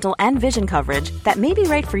medical, dental, and vision coverage that may be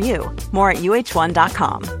right for you. More at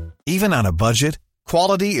UH1.com. Even on a budget,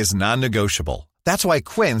 quality is non-negotiable. That's why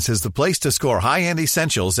Quince is the place to score high-end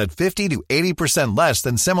essentials at 50 to 80% less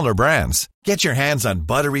than similar brands. Get your hands on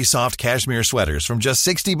buttery soft cashmere sweaters from just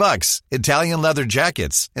 $60, Italian leather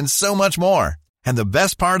jackets, and so much more. And the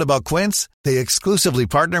best part about Quince, they exclusively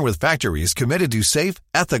partner with factories committed to safe,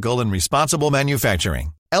 ethical, and responsible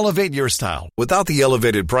manufacturing. Elevate your style without the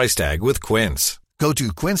elevated price tag with Quince. Go to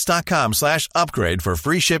quince.com/upgrade for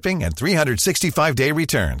free shipping and 365-day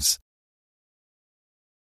returns.